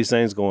with all these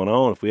things going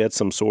on, if we had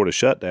some sort of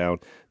shutdown,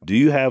 do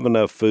you have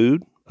enough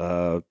food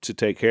to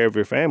take care of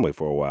your family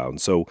for a while?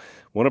 And so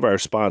one of our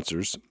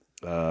sponsors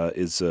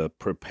is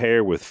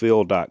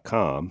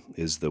preparewithphil.com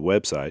is the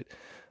website.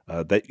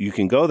 That you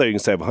can go there. You can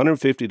save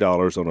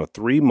 $150 on a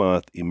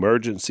 3-month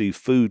emergency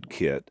food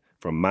kit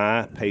from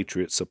My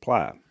Patriot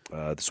Supply.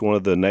 It's one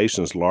of the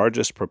nation's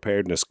largest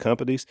preparedness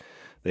companies.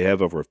 They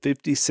have over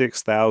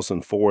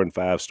 56,000 4- and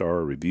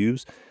 5-star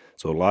reviews.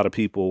 So a lot of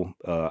people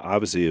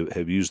obviously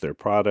have used their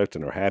product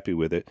and are happy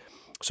with it.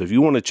 So if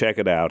you want to check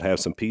it out, have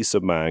some peace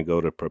of mind,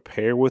 go to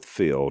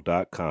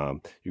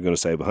preparewithphil.com. You're going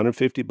to save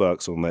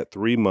 $150 on that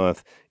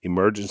 3-month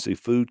emergency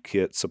food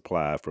kit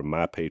supply from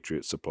My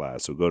Patriot Supply.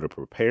 So go to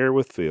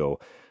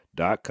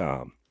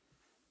preparewithphil.com.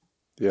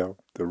 Yeah,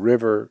 the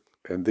river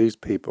and these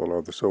people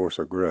are the source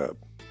of grub.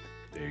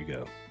 There you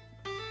go.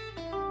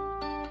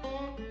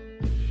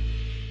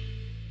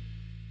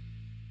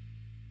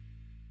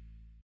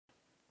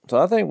 So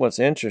I think what's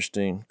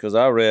interesting, because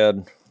I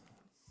read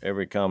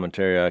every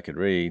commentary I could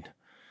read,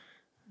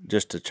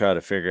 just to try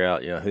to figure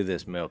out, who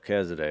this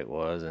Melchizedek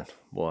was. And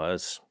boy,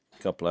 that's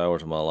a couple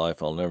hours of my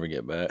life I'll never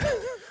get back.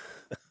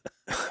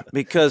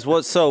 Because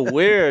what's so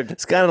weird...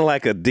 It's kind of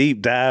like a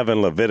deep dive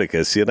in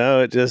Leviticus,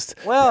 it just...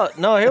 Well,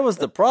 no, here was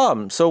the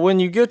problem. So when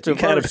you get to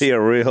got to be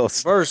a real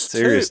verse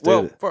serious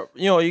 2, student.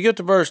 you get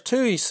to verse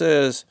 2, he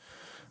says,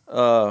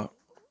 of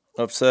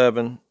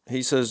 7,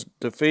 he says,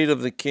 defeat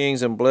of the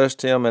kings and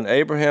blessed him, and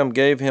Abraham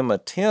gave him a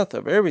tenth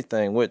of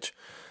everything, which,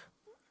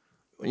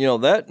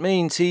 that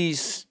means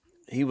he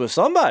was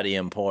somebody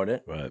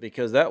important, right?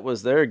 Because that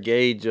was their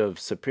gauge of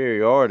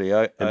superiority.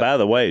 And by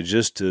the way,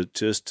 just to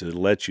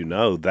let you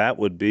know, that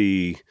would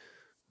be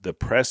the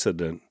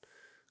precedent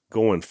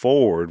going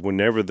forward.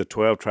 Whenever the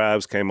 12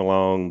 tribes came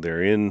along,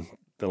 they're in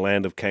the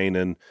land of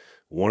Canaan.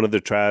 One of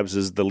the tribes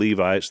is the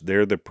Levites.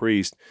 They're the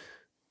priests.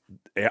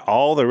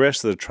 All the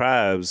rest of the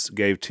tribes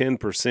gave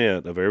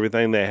 10% of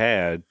everything they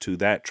had to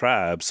that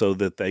tribe so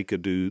that they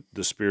could do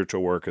the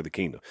spiritual work of the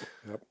kingdom.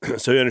 Yep.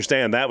 So you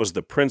understand that was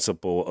the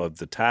principle of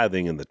the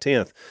tithing and the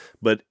tenth.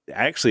 But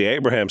actually,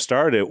 Abraham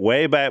started it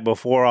way back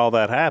before all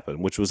that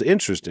happened, which was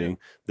interesting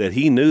that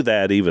he knew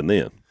that even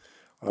then.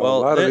 Well, a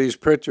lot of these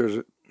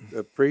preachers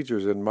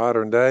in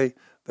modern day,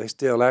 they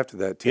still after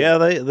that tenth. Yeah,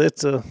 they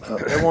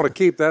want to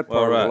keep that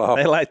part of the law.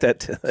 They like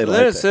that.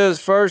 Then it says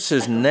first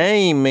his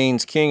name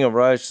means king of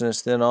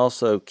righteousness, then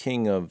also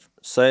king of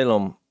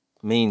Salem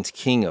means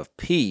king of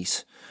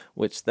peace,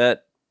 which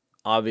that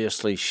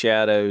obviously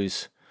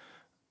shadows,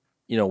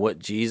 what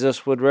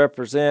Jesus would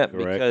represent.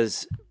 Correct.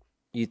 Because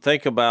you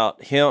think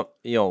about him,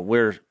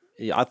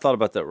 I thought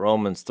about that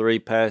Romans 3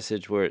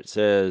 passage where it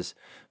says,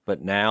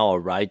 but now a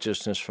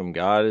righteousness from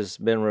God has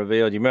been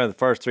revealed. You remember the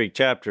first 3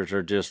 chapters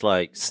are just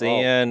like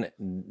sin,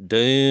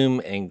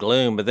 doom, and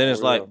gloom. But then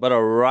it's like, but a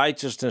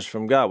righteousness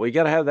from God. Well, you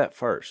got to have that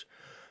first.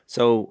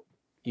 So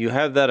you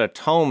have that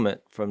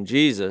atonement from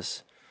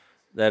Jesus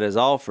that is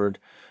offered.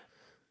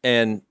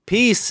 And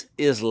peace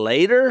is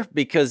later,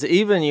 because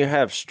even you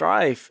have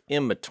strife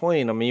in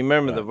between. I mean, you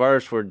remember the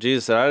verse where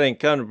Jesus said, I didn't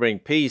come to bring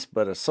peace,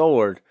 but a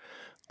sword.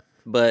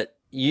 But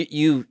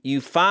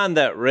you find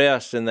that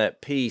rest and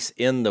that peace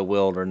in the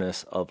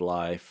wilderness of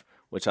life,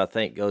 which I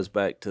think goes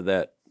back to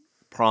that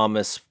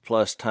promise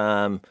plus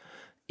time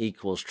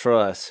equals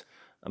trust.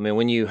 I mean,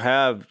 when you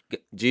have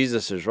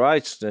Jesus'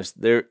 righteousness,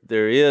 there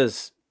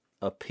is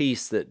a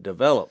peace that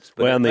develops,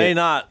 but it may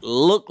not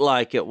look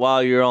like it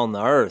while you're on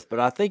the earth, but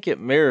I think it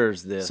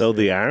mirrors this. So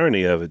the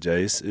irony of it,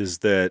 Jace, is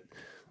that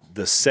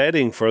the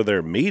setting for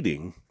their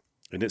meeting,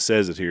 and it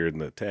says it here in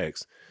the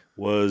text,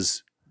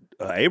 was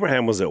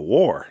Abraham was at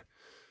war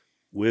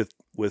with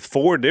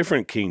 4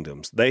 different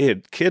kingdoms. They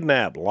had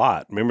kidnapped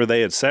Lot. Remember,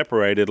 they had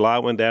separated.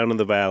 Lot went down in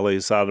the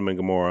valley, Sodom and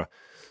Gomorrah.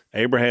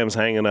 Abraham's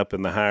hanging up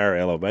in the higher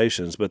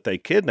elevations, but they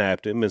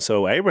kidnapped him, and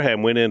so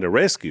Abraham went in to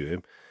rescue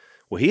him.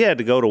 Well, he had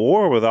to go to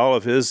war with all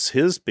of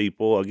his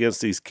people against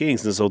these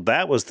kings, and so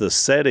that was the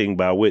setting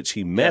by which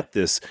he met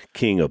this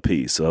king of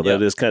peace. So that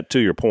is kind of to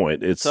your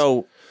point.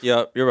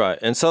 Yeah, you're right.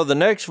 And so the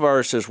next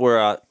verse is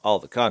where all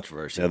the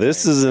controversy. Now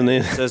this is a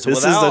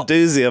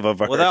doozy of a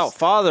verse. Without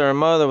father and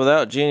mother,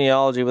 without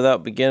genealogy,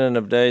 without beginning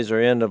of days or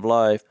end of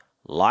life,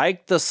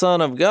 like the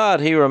Son of God,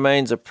 he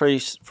remains a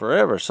priest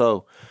forever.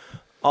 So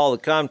all the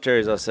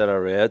commentaries I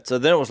read. So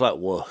then it was like,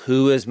 well,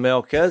 who is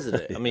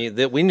Melchizedek? I mean,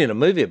 we need a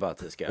movie about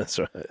this guy. That's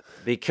right.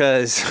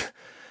 Because,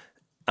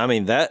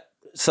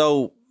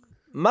 so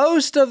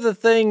most of the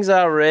things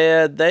I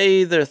read, they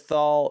either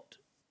thought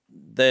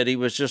that he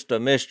was just a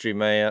mystery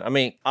man. I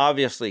mean,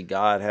 obviously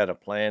God had a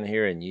plan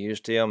here and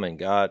used him, and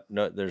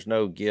there's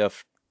no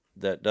gift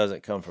that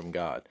doesn't come from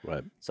God.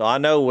 Right. So I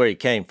know where he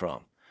came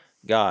from.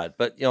 God.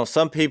 But,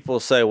 some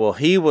people say, well,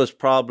 he was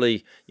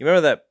probably, you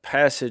remember that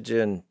passage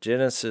in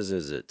Genesis,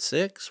 is it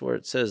 6, where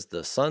it says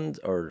the sons,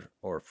 or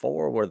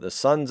 4, where the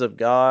sons of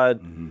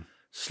God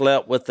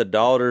slept with the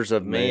daughters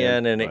of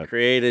men, and it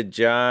created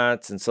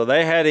giants. And so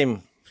they had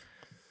him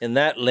in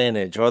that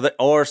lineage.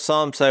 Or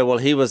some say, well,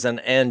 he was an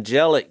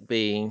angelic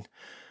being.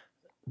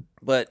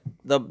 But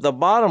the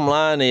bottom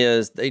line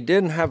is they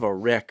didn't have a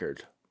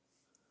record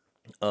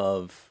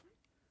of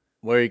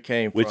where he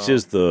came from. Which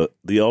is the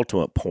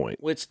ultimate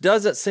point. Which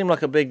doesn't seem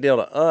like a big deal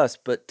to us,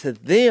 but to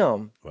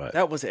them,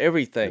 that was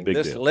everything.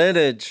 This deal.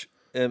 Lineage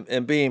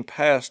and being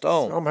passed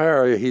on.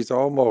 Somehow he's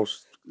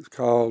almost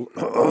called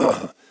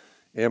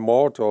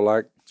immortal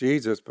like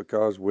Jesus,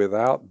 because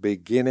without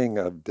beginning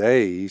of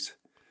days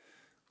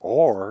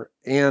or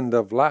end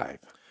of life.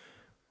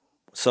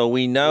 So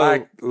we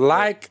know...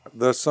 Like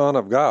the Son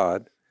of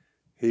God,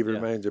 he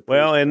remains a priest.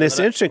 Well, and it's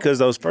interesting because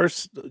those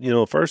first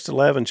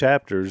 11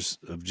 chapters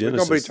of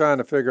Genesis. We're going to be trying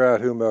to figure out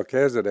who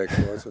Melchizedek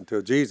was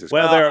until Jesus.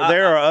 Well,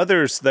 there are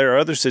others. There are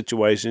other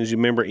situations. You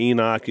remember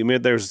Enoch. You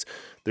remember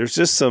there's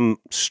just some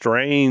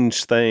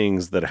strange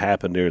things that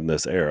happened during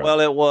this era. Well,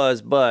 it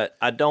was, but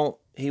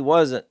he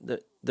wasn't.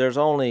 There's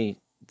only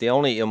the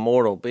only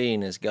immortal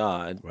being is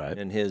God, right?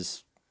 And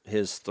his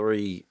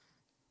 3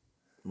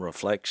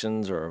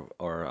 reflections, or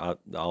I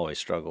always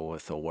struggle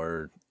with the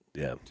word.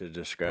 Yeah, to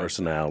describe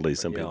personality.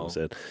 Some people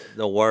said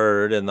the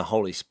Word and the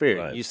Holy Spirit.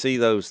 Right. You see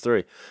those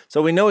 3,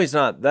 so we know he's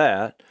not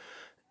that.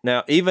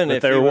 Now, even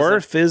if there were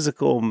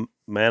physical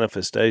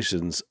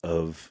manifestations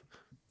of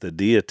the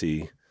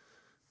deity,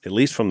 at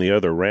least from the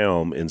other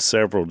realm, in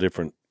several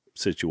different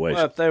situations.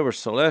 Well, if they were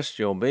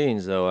celestial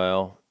beings, though,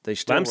 Al, they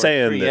still were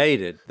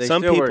created.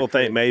 Some people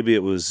think maybe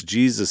it was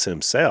Jesus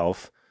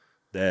himself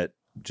that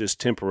just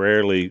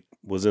temporarily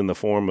was in the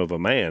form of a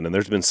man, and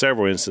there's been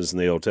several instances in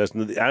the Old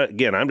Testament.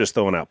 Again, I'm just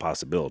throwing out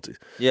possibilities.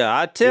 Yeah,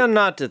 I tend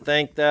not to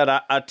think that.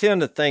 I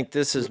tend to think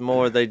this is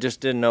more they just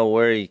didn't know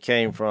where he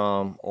came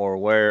from or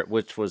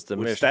which was the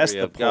mystery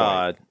of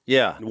God.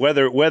 Yeah.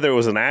 Whether it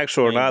was an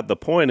actual or not, the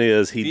point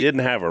is he didn't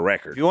have a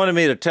record. If you wanted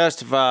me to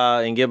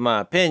testify and give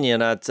my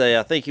opinion, I'd say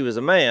I think he was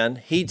a man.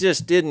 He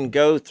just didn't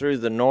go through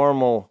the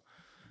normal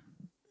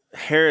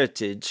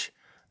heritage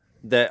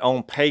that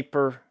on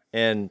paper,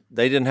 and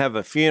they didn't have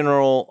a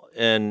funeral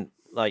and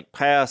like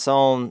pass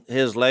on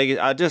his legacy.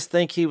 I just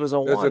think he was a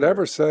wanderer. Does it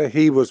ever say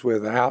he was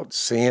without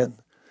sin?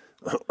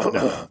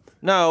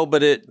 No,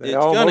 but it's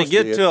going to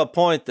get to a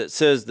point that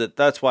says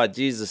that's why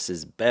Jesus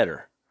is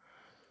better.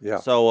 Yeah.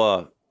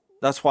 So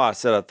that's why I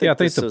said I think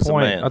this is a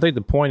man. I think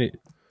the point.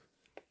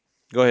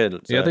 Go ahead.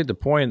 Yeah, I think the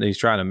point that he's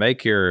trying to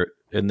make here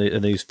in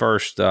these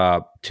first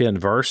 10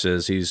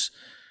 verses, he's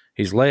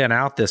laying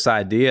out this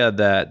idea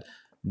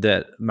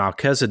that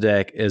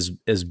Melchizedek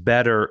is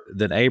better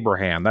than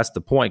Abraham. That's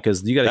the point,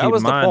 because you got to keep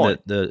in mind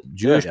that the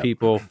Jewish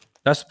people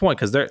That's the point,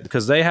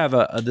 because they have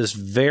this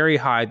very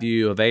high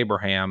view of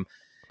Abraham,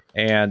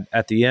 and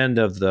at the end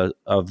of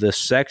this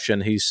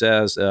section, he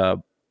says,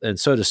 and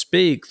so to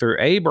speak, through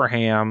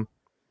Abraham,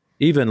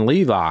 even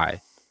Levi,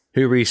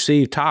 who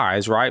received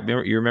tithes, right?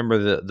 You remember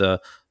the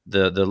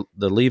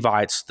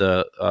Levites,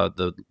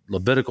 the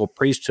Levitical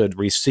priesthood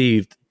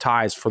received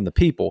tithes from the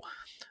people.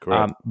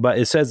 Correct. But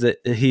it says that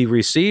he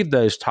received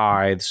those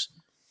tithes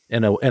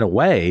in a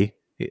way,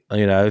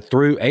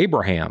 through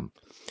Abraham.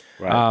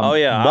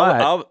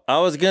 Right. I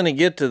was going to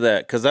get to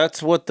that because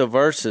that's what the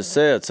verses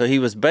said. So he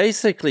was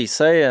basically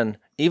saying,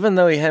 even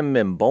though he hadn't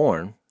been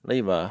born,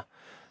 Levi,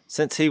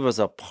 since he was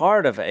a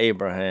part of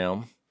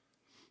Abraham,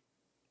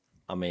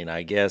 I mean,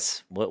 I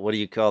guess, what do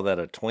you call that?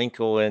 A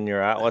twinkle in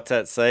your eye? What's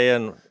that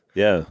saying?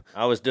 Yeah.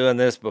 I was doing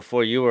this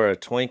before you were a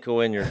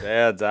twinkle in your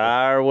dad's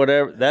eye or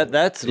whatever.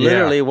 That's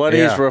literally what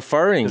he's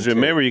referring to.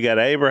 Remember, you got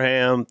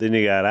Abraham, then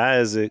you got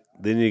Isaac,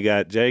 then you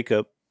got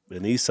Jacob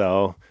and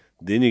Esau,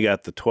 then you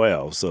got the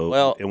 12.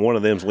 So, and one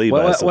of them's Levi.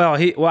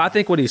 I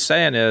think what he's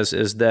saying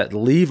is that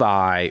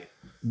Levi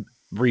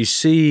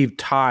received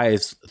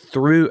tithes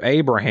through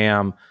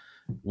Abraham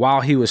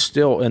while he was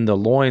still in the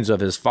loins of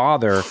his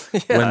father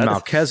when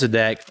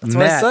Melchizedek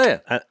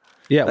met.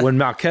 When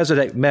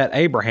Melchizedek met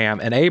Abraham,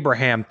 and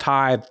Abraham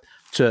tithed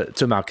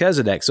to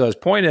Melchizedek. So his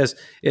point is,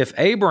 if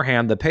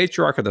Abraham, the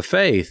patriarch of the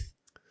faith,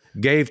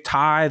 gave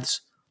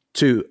tithes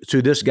to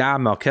this guy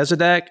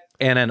Melchizedek,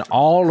 and then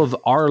all of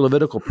our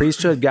Levitical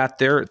priesthood got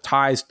their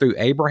tithes through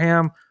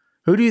Abraham,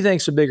 who do you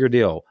think's a bigger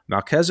deal,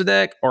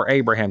 Melchizedek or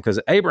Abraham? Because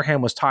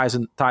Abraham was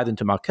tithing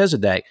to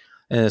Melchizedek,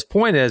 and his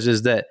point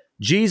is that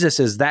Jesus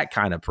is that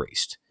kind of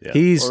priest. Yeah.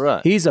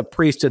 He's a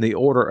priest in the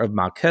order of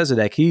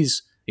Melchizedek.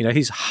 He's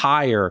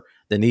higher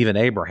than even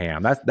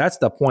Abraham. That's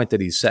the point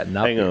that he's setting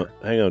up.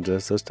 Hang on,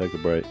 Jess. Let's take a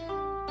break.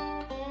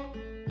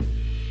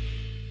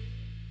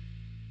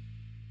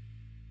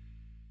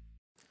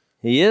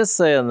 He is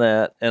saying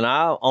that, and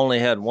I only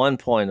had one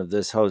point of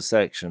this whole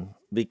section,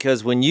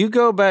 because when you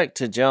go back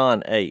to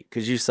John 8,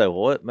 because you say,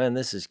 well, what, man,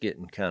 this is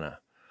getting kind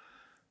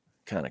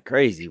of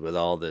crazy with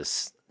all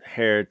this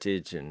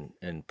heritage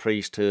and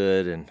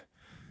priesthood and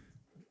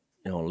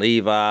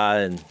Levi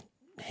and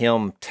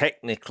him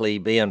technically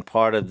being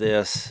part of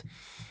this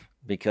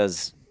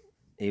because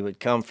he would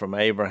come from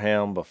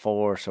Abraham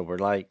before, so we're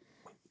like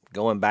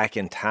going back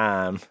in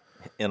time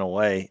in a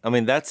way. I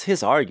mean, that's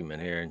his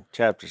argument here in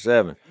chapter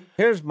 7.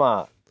 Here's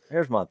my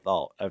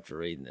thought after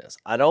reading this.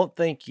 I don't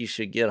think you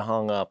should get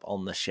hung up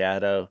on the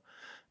shadow,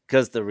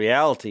 because the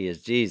reality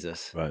is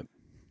Jesus. Right.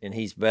 And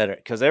he's better.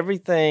 Because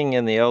everything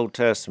in the Old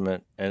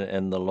Testament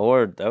and the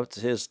Lord, that's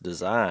his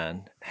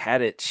design,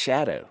 had its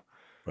shadow.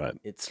 Right.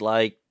 It's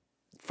like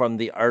from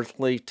the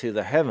earthly to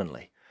the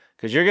heavenly.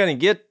 Because you're going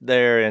to get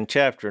there in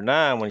chapter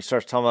 9 when he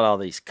starts talking about all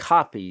these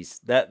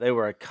copies, that they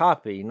were a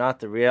copy, not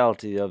the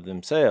reality of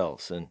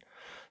themselves. And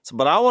so,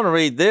 but I want to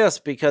read this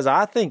because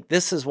I think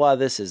this is why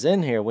this is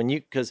in here.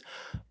 Because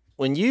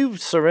when you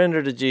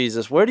surrender to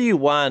Jesus, where do you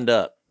wind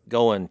up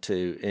going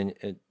to?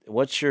 And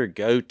what's your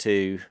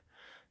go-to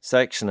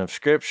section of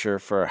Scripture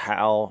for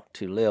how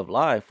to live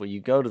life? Well,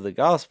 you go to the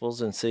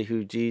Gospels and see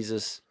who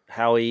Jesus,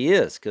 how he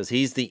is, because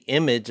he's the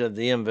image of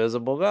the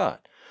invisible God.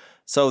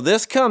 So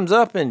this comes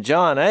up in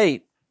John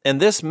 8, and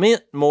this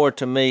meant more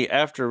to me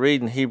after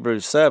reading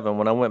Hebrews 7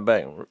 when I went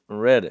back and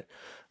read it.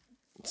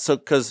 So,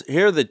 because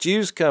here the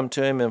Jews come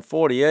to him in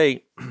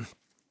 48,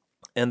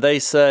 and they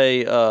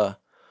say,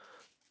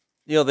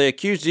 they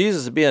accuse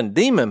Jesus of being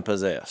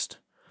demon-possessed.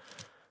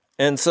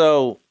 And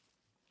so,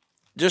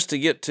 just to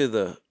get to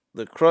the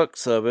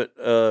crux of it,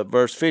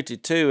 verse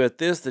 52, at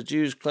this the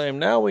Jews claim,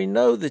 now we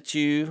know that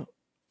you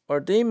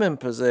are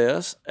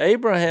demon-possessed.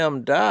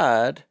 Abraham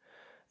died,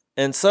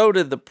 and so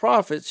did the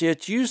prophets,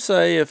 yet you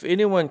say, if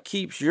anyone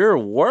keeps your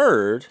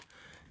word,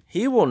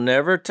 he will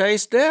never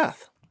taste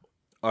death.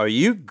 Are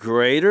you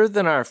greater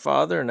than our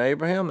father and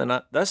Abraham?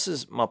 And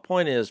my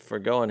point is for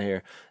going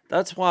here.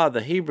 That's why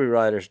the Hebrew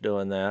writer's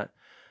doing that,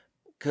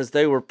 because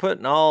they were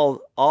putting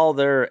all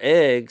their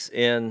eggs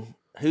in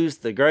who's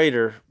the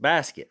greater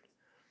basket.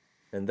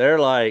 And they're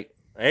like,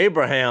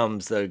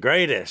 Abraham's the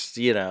greatest,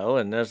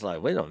 and there's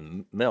like, we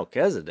don't,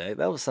 Melchizedek,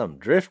 that was some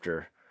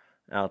drifter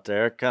out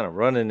there kind of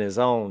running his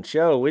own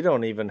show. We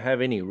don't even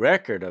have any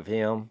record of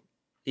him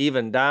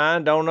even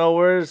dying, don't know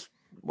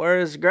where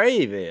his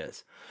grave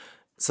is.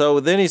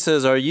 So then he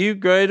says, are you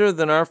greater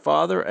than our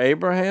father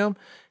Abraham?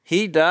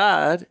 He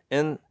died,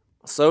 and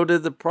so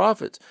did the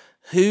prophets.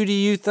 Who do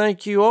you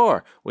think you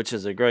are? Which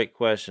is a great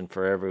question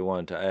for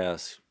everyone to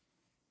ask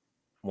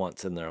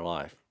once in their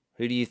life.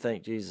 Who do you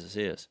think Jesus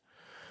is?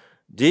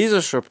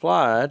 Jesus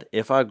replied,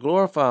 if I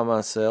glorify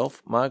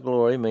myself, my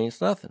glory means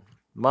nothing.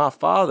 My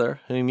Father,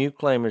 whom you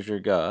claim as your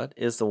God,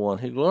 is the one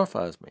who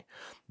glorifies me.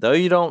 Though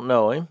you don't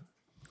know him,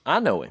 I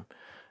know him.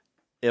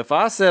 If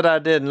I said I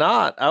did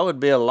not, I would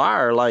be a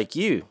liar like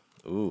you.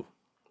 Ooh,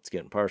 it's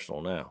getting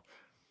personal now.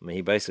 I mean,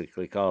 he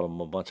basically called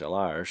them a bunch of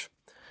liars.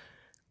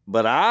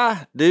 But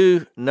I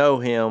do know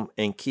him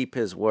and keep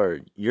his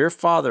word. Your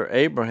father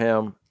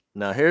Abraham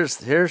Now here's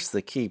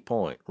the key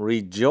point.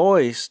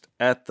 Rejoiced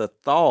at the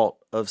thought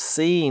of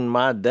seeing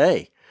my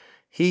day.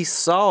 He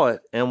saw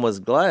it and was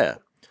glad.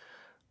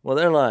 Well,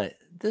 they're like,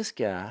 this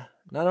guy,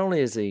 not only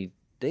is he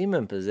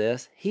demon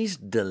possessed, he's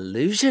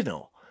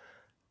delusional.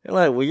 They're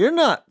like, well, you're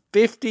not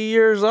 50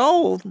 years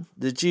old,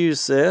 the Jews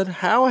said.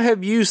 How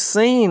have you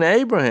seen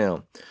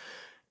Abraham?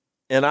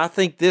 And I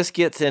think this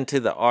gets into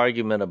the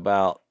argument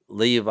about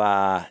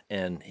Levi,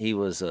 and he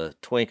was a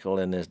twinkle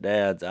in his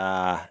dad's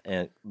eye.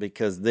 And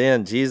because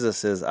then Jesus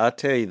says, I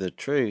tell you the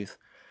truth,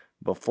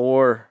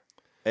 before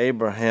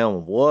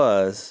Abraham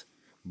was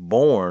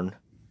born,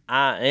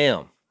 I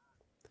am.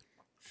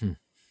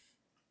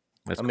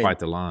 That's quite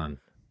the line.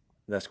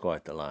 That's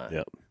quite the line.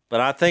 Yep. But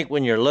I think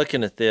when you're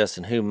looking at this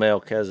and who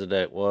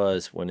Melchizedek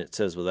was, when it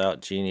says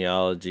without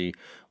genealogy,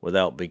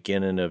 without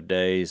beginning of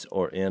days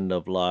or end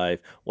of life,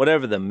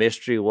 whatever the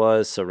mystery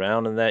was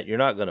surrounding that, you're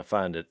not going to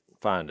find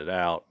it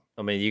out.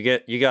 I mean,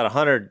 you got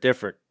 100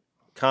 different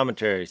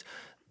commentaries.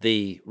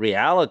 The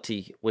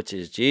reality, which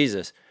is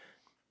Jesus,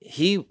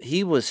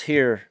 he was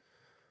here.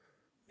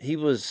 He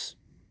was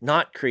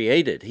not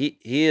created. He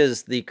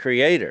is the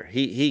creator.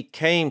 He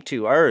came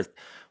to earth.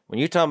 When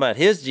you talk about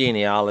his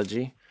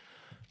genealogy,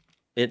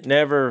 it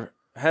never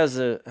has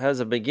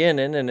a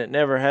beginning and it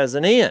never has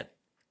an end.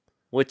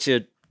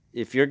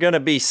 If you're going to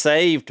be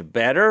saved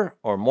better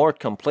or more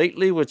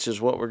completely, which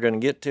is what we're going to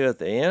get to at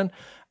the end,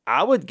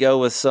 I would go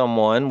with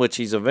someone, which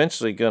he's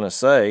eventually going to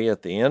say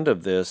at the end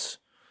of this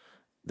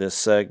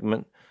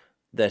segment,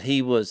 that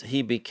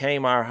he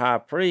became our high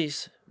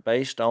priest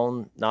based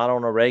on not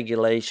on a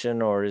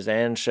regulation or his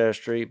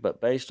ancestry, but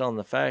based on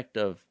the fact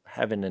of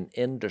having an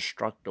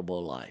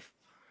indestructible life.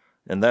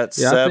 And that's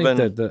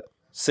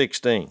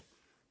 7:16.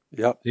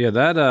 Yep. Yeah,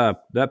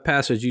 that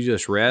passage you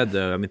just read,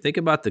 though. I mean, think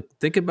about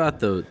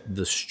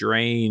the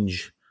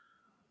strange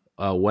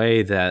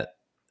way that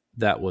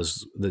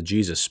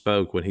Jesus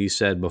spoke when he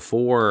said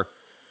before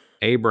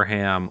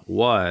Abraham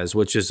was,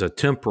 which is a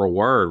temporal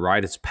word,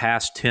 right? It's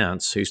past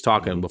tense. He's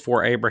talking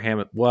before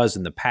Abraham was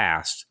in the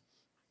past.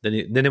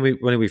 Then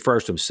when he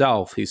refers to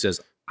himself, he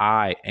says,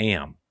 "I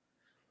am."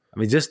 I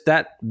mean, just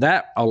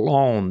that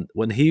alone,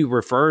 when he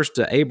refers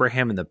to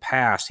Abraham in the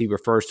past, he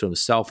refers to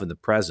himself in the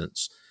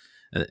present.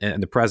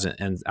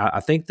 And I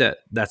think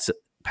that's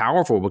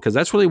powerful because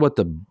that's really what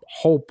the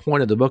whole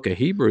point of the book of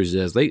Hebrews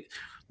is. They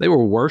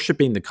were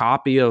worshiping the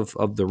copy of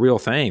the real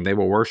thing. They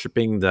were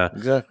worshiping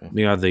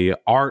the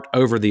art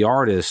over the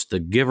artist, the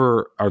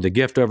giver or the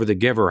gift over the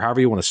giver,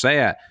 however you want to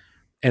say it.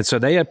 And so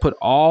they had put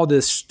all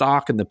this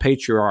stock in the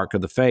patriarch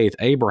of the faith,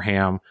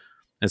 Abraham.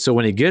 And so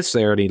when he gets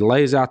there and he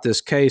lays out this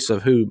case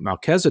of who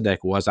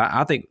Melchizedek was,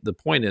 I think the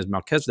point is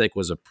Melchizedek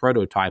was a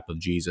prototype of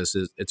Jesus.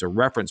 It's a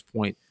reference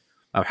point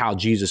of how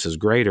Jesus is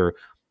greater.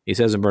 He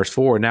says in verse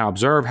 4, now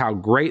observe how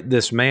great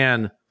this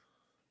man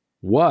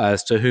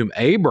was to whom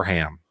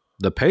Abraham,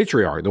 the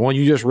patriarch, the one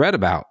you just read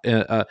about,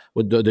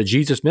 the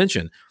Jesus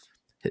mentioned,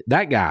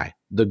 that guy,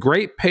 the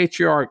great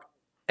patriarch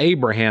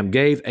Abraham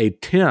gave a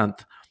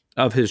tenth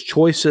of his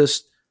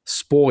choicest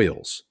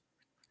spoils.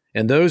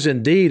 And those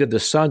indeed of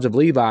the sons of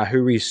Levi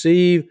who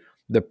receive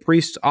the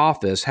priest's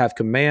office have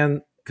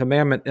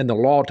commandment in the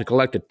law to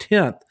collect a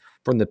tenth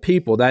from the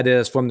people, that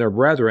is, from their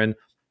brethren,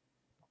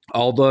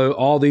 although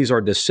all these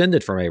are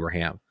descended from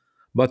Abraham.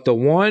 But the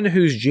one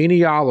whose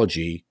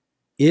genealogy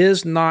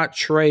is not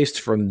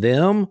traced from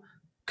them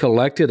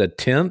collected a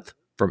tenth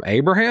from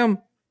Abraham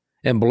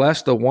and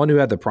blessed the one who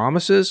had the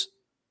promises.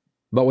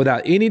 But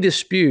without any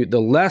dispute,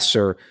 the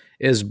lesser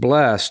is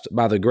blessed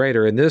by the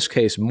greater. In this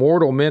case,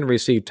 mortal men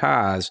receive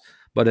tithes,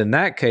 but in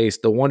that case,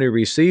 the one who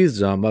receives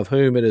them, of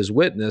whom it is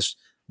witnessed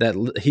that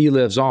he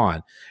lives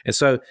on. And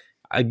so,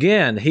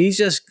 again, he's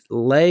just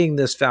laying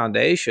this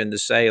foundation to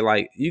say,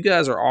 like, you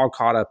guys are all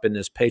caught up in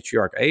this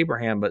patriarch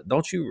Abraham, but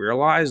don't you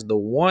realize the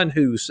one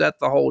who set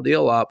the whole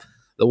deal up,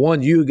 the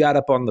one you got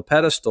up on the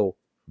pedestal,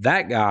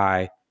 that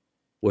guy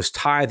was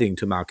tithing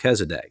to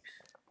Melchizedek.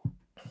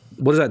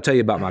 What does that tell you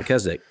about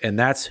Melchizedek? And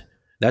that's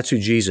who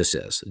Jesus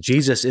is.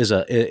 Jesus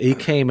he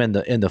came in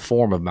the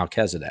form of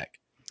Melchizedek.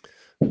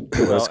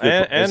 Well,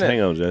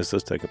 hang on, Jess.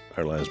 Let's take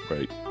our last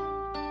break.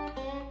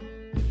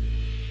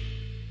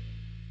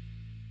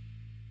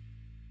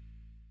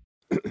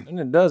 And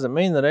it doesn't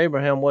mean that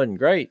Abraham wasn't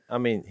great. I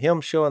mean, him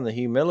showing the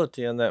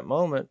humility in that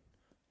moment,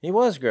 he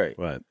was great.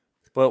 Right.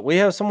 But we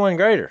have someone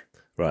greater.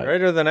 Right.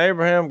 Greater than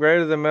Abraham,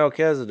 greater than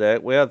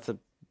Melchizedek. We have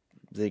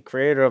the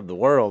creator of the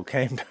world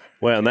came to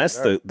Well, and that's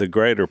the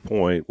greater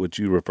point, which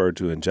you referred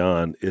to in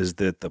John, is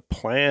that the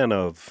plan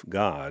of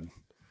God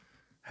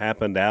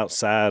happened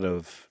outside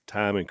of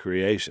time and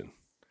creation.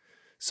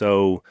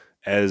 So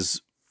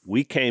as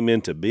we came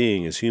into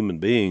being as human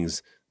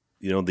beings,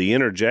 the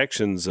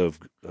interjections of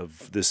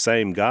this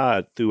same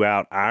God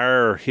throughout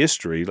our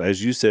history,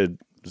 as you said,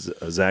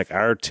 Zach,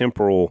 our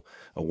temporal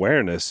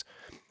awareness,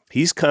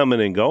 he's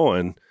coming and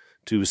going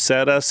to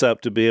set us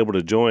up to be able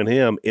to join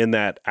him in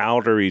that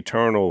outer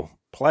eternal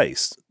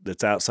place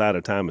that's outside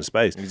of time and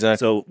space.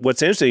 Exactly. So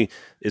what's interesting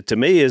to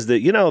me is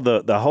that,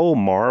 the whole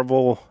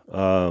Marvel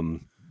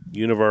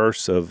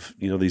universe of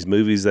these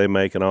movies they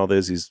make and all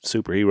these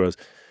superheroes,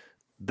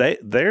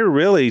 they're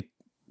really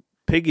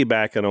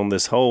piggybacking on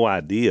this whole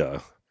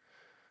idea.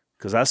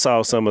 Because I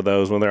saw some of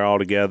those when they're all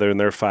together and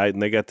they're fighting.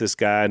 They got this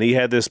guy, and he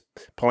had this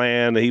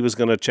plan that he was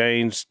going to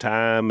change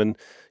time, and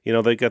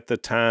they got the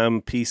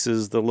time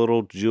pieces, the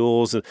little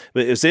jewels.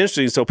 But it's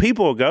interesting. So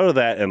people will go to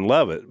that and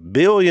love it.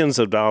 Billions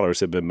of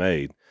dollars have been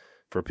made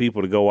for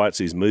people to go watch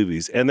these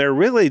movies, and they're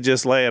really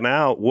just laying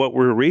out what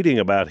we're reading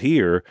about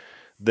here,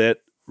 that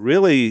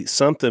really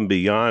something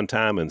beyond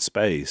time and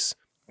space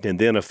can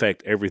then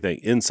affect everything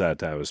inside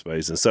time and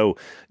space. And so,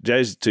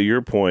 Jay, to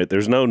your point,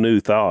 there's no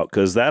new thought,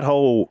 because that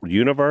whole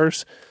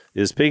universe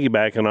is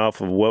piggybacking off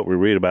of what we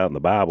read about in the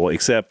Bible,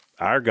 except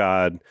our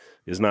God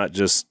is not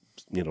just,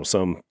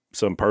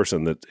 some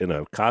person that's in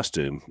a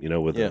costume,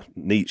 with a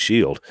neat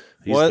shield.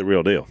 He's the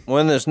real deal. Well,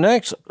 in this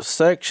next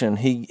section,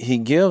 he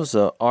gives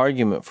an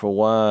argument for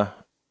why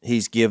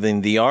he's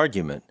giving the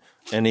argument,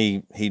 and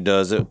he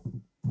does it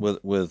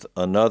with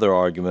another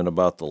argument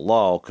about the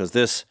law, because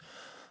this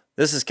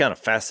is kind of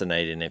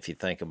fascinating if you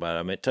think about it.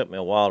 I mean, it took me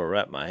a while to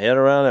wrap my head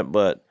around it,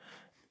 but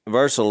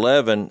verse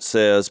 11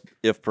 says,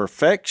 if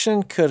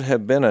perfection could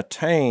have been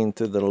attained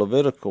through the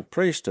Levitical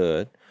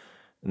priesthood,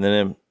 and then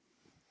in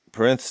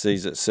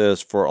parentheses it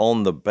says, for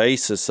on the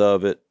basis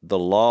of it, the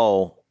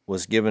law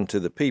was given to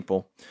the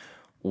people,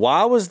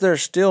 why was there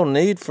still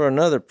need for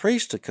another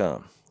priest to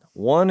come,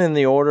 one in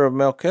the order of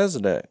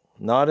Melchizedek,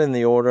 not in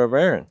the order of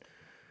Aaron?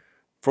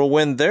 For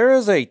when there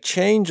is a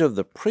change of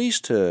the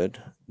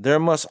priesthood, there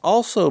must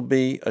also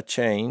be a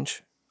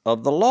change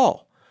of the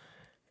law.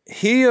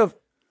 He of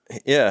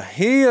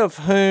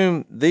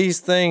whom these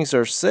things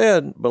are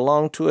said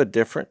belonged to a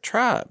different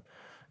tribe,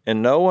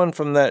 and no one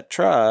from that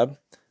tribe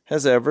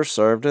has ever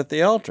served at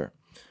the altar.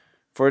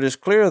 For it is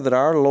clear that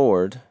our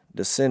Lord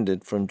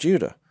descended from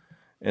Judah,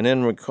 and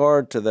in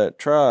regard to that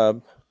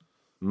tribe,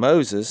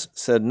 Moses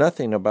said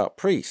nothing about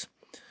priests.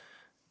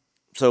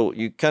 So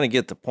you kind of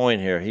get the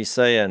point here. He's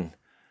saying,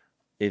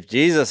 if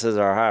Jesus is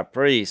our high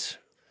priest,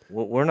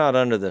 we're not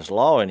under this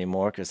law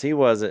anymore, because he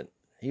wasn't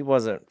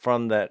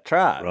from that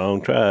tribe.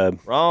 Wrong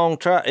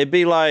tribe. It'd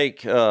be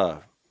like,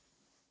 in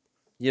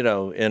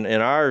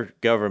our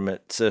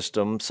government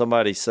system,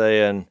 somebody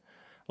saying,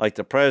 like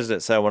the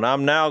president said, well,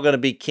 I'm now going to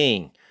be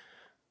king.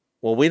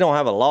 Well, we don't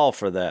have a law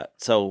for that.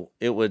 So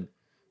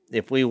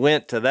if we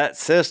went to that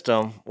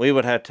system, we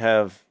would have to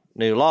have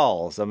new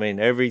laws. I mean,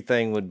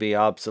 everything would be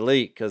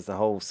obsolete because the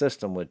whole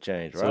system would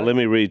change, right? So let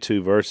me read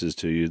 2 verses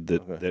to you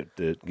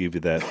that give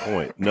you that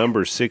point.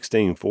 Numbers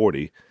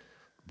 16:40.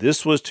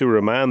 This was to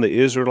remind the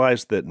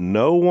Israelites that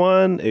no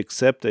one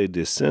except a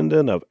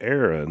descendant of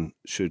Aaron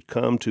should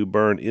come to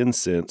burn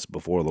incense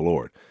before the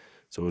Lord.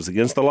 So it was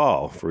against the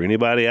law for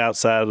anybody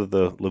outside of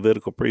the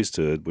Levitical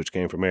priesthood, which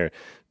came from Aaron.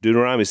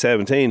 Deuteronomy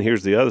 17,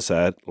 here's the other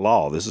side,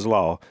 law. This is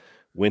law.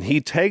 When he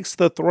takes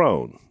the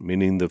throne,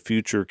 meaning the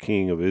future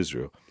king of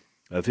Israel,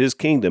 of his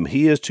kingdom,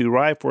 he is to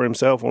write for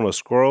himself on a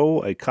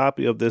scroll a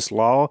copy of this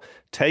law,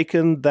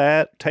 taken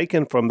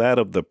from that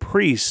of the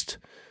priests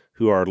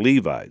who are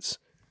Levites.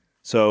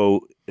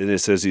 So, and it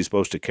says he's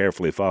supposed to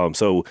carefully follow them.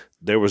 So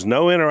there was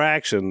no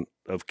interaction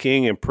of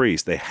king and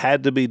priest. They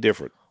had to be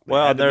different.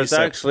 Well, there's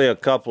actually a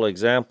couple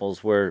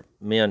examples where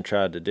men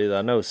tried to do that.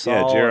 I know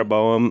Saul. Yeah,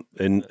 Jeroboam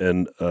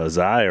and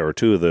Uzziah are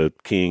 2 of the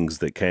kings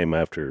that came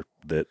after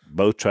that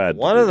both tried.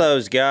 One of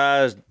those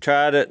guys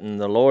tried it, and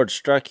the Lord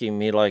struck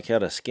him. He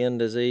had a skin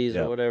disease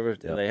or whatever.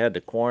 Yep. They had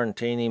to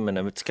quarantine him, and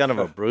it's kind of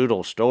a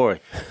brutal story.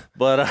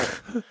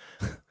 But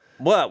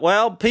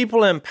well,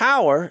 people in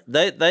power,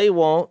 they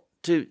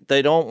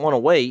don't want to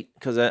wait,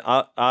 because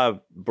I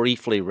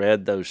briefly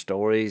read those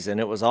stories, and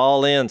it was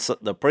all in. So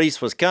the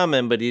priest was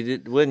coming, but he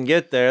wouldn't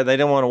get there. They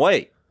didn't want to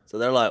wait. So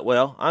they're like,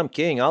 well, I'm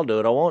king. I'll do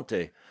it. I want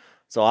to.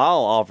 So I'll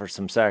offer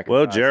some sacrifice.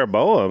 Well,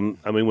 Jeroboam,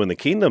 when the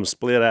kingdom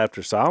split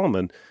after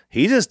Solomon,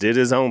 he just did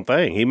his own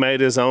thing. He made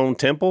his own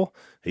temple.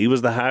 He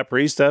was the high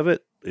priest of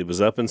it. It was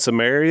up in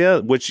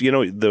Samaria, which,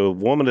 the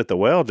woman at the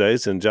well,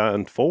 Jason,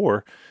 John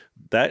 4,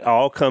 that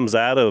all comes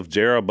out of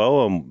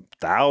Jeroboam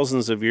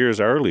thousands of years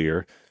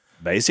earlier,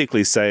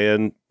 basically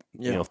saying,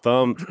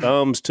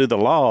 thumbs to the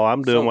law.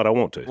 I'm doing what I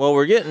want to. Well,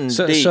 we're getting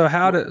deep. So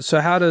how does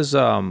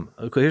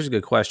here's a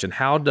good question.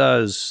 How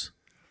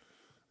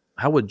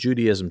would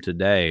Judaism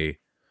today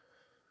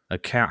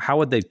account? How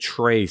would they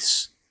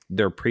trace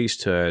their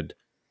priesthood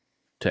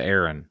to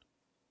Aaron,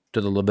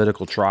 to the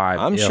Levitical tribe?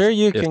 I'm sure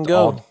you can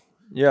go.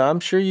 I'm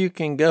sure you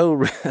can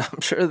go.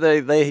 I'm sure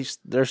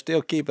they're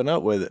still keeping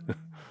up with it.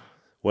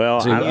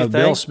 Well,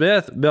 Bill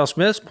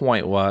Smith's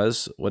point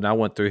was, when I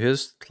went through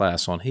his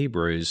class on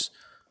Hebrews,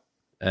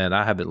 and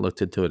I haven't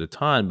looked into it a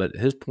ton, but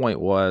his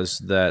point was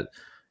that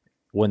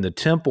when the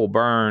temple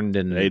burned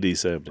in AD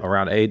 70,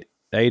 around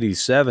AD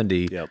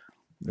 70, yep.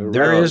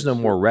 There is no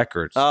more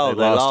records. Oh,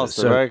 they lost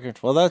the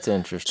records? Well, that's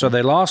interesting. So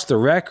they lost the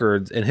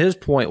records, and his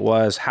point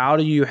was, how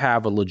do you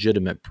have a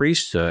legitimate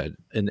priesthood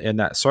in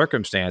that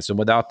circumstance? And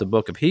without the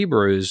book of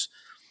Hebrews,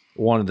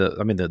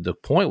 the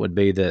point would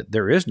be that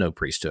there is no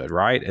priesthood,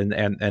 right?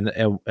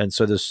 And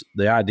so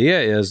the idea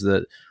is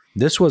that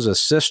This was a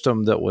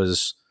system that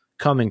was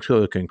coming to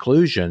a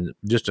conclusion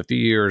just a few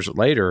years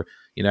later,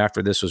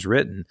 after this was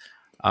written.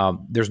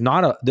 There's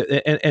not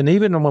and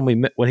even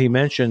when he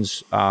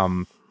mentions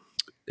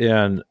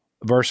in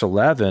verse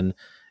 11,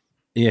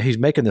 he's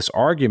making this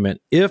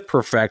argument: if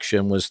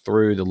perfection was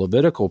through the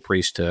Levitical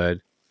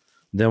priesthood,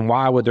 then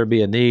why would there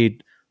be a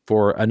need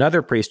for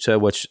another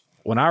priesthood? Which,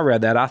 when I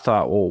read that, I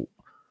thought, well,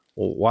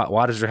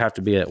 why does there have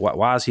to be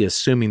why is he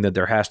assuming that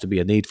there has to be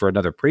a need for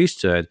another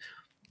priesthood,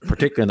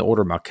 particularly in the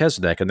order of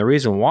Melchizedek? And the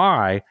reason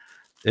why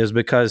is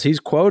because he's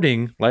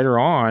quoting later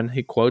on,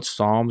 he quotes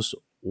Psalms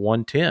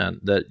 110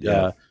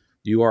 that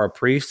you are a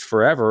priest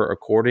forever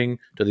according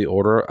to the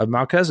order of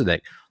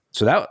Melchizedek.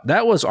 So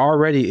that was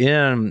already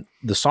in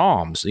the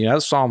Psalms.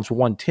 That's Psalms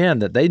 110,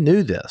 that they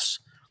knew this.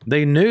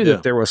 They knew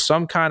that there was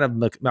some kind of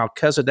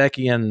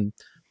Melchizedekian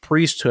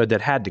priesthood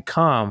that had to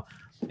come.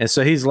 And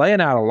so he's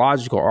laying out a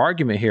logical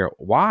argument here.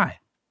 Why?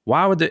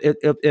 Why would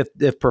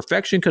if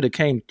perfection could have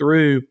came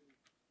through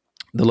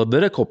the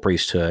Levitical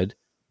priesthood,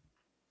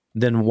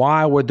 then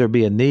why would there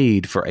be a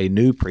need for a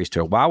new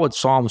priesthood? Why would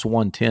Psalms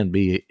 110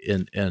 be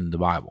in the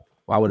Bible?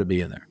 Why would it be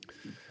in there?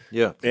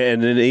 Yeah.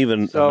 And then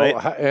even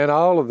and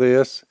all of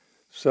this,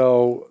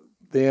 so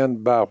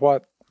then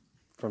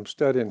from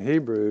studying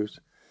Hebrews,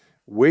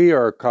 we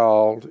are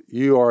called,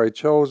 you are a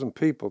chosen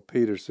people,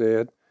 Peter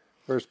said,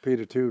 1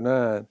 Peter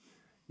 2:9,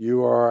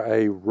 you are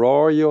a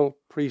royal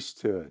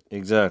priesthood.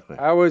 Exactly.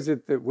 How is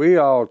it that we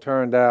all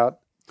turned out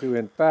to,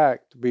 in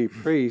fact, be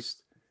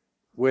priests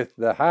with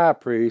the high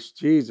priest,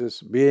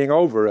 Jesus, being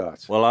over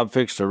us? Well, I'm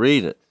fixed to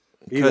read it.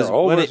 Either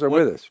over us or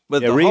with us.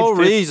 But the whole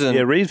reason...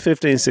 Yeah, read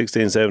 15,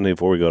 16, 17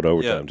 before we go to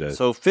overtime, Jay.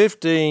 So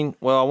 15,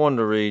 I wanted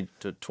to read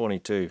to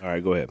 22. All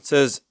right, go ahead. It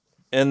says,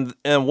 and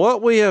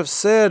what we have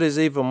said is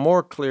even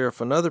more clear.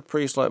 If another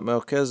priest like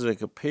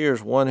Melchizedek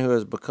appears, one who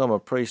has become a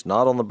priest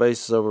not on the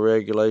basis of a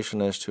regulation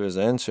as to his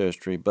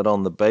ancestry, but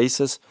on the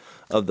basis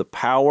of the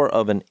power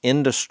of an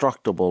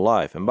indestructible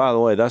life. And by the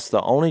way, that's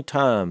the only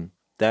time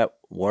that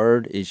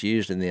word is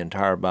used in the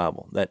entire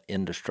Bible, that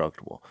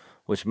indestructible,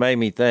 which made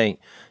me think,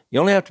 you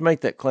only have to make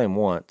that claim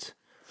once.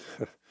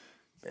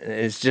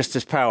 It's just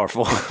as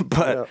powerful.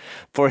 But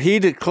for it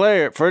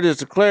is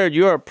declared,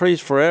 you are a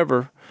priest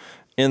forever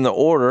in the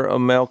order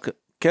of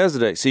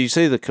Melchizedek. So you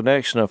see the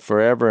connection of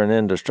forever and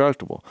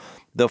indestructible.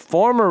 The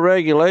former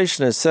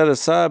regulation is set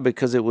aside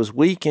because it was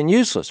weak and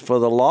useless, for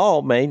the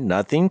law made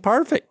nothing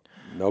perfect.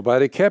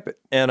 Nobody kept it.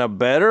 And a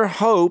better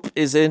hope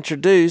is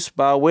introduced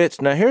by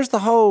which, now here's the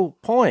whole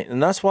point,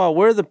 and that's why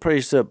we're the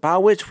priesthood, by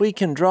which we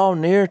can draw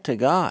near to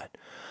God.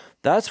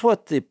 That's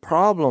what the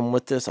problem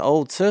with this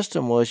old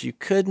system was. You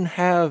couldn't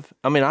have,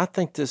 I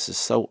think this is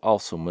so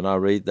awesome when I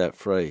read that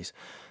phrase,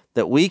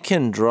 that we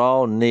can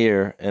draw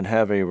near and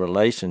have a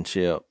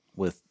relationship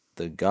with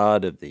the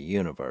God of the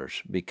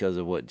universe because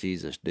of what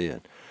Jesus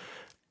did.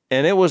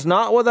 And it was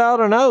not without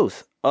an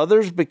oath.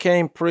 Others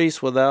became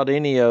priests without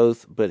any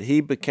oath, but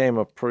he became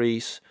a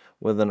priest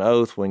with an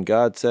oath when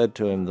God said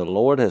to him, the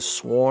Lord has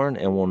sworn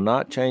and will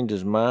not change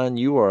his mind.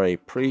 You are a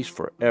priest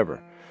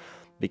forever.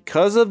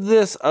 Because of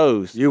this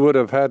oath... You would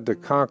have had to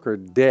conquer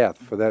death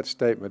for that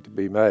statement to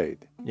be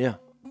made. Yeah.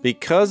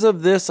 Because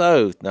of this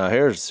oath... Now,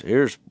 here's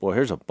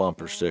a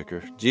bumper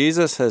sticker.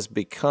 Jesus has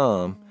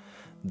become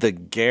the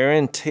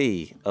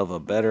guarantee of a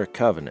better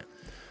covenant,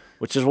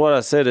 which is what I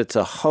said. It's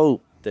a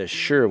hope that's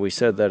sure. We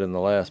said that in the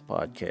last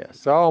podcast.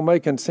 It's all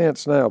making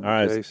sense now, all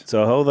right, Chase.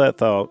 So hold that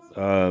thought.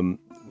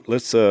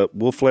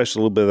 We'll flesh a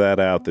little bit of that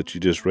out that you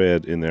just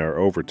read in our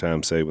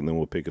overtime segment, and then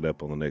we'll pick it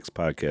up on the next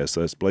podcast.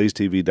 So that's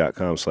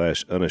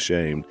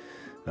blazetv.com/unashamed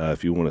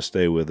if you want to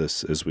stay with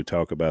us as we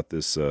talk about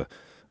this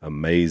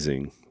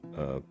amazing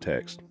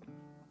text.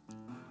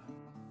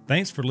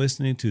 Thanks for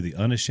listening to the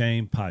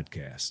Unashamed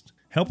podcast.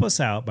 Help us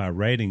out by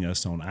rating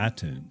us on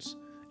iTunes.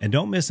 And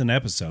don't miss an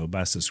episode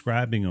by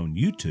subscribing on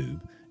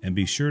YouTube, and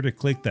be sure to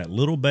click that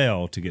little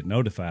bell to get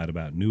notified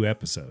about new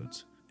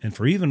episodes. And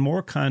for even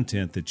more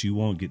content that you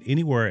won't get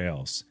anywhere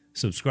else,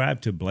 subscribe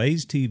to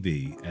Blaze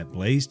TV at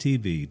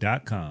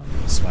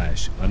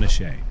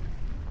blazetv.com/unashamed.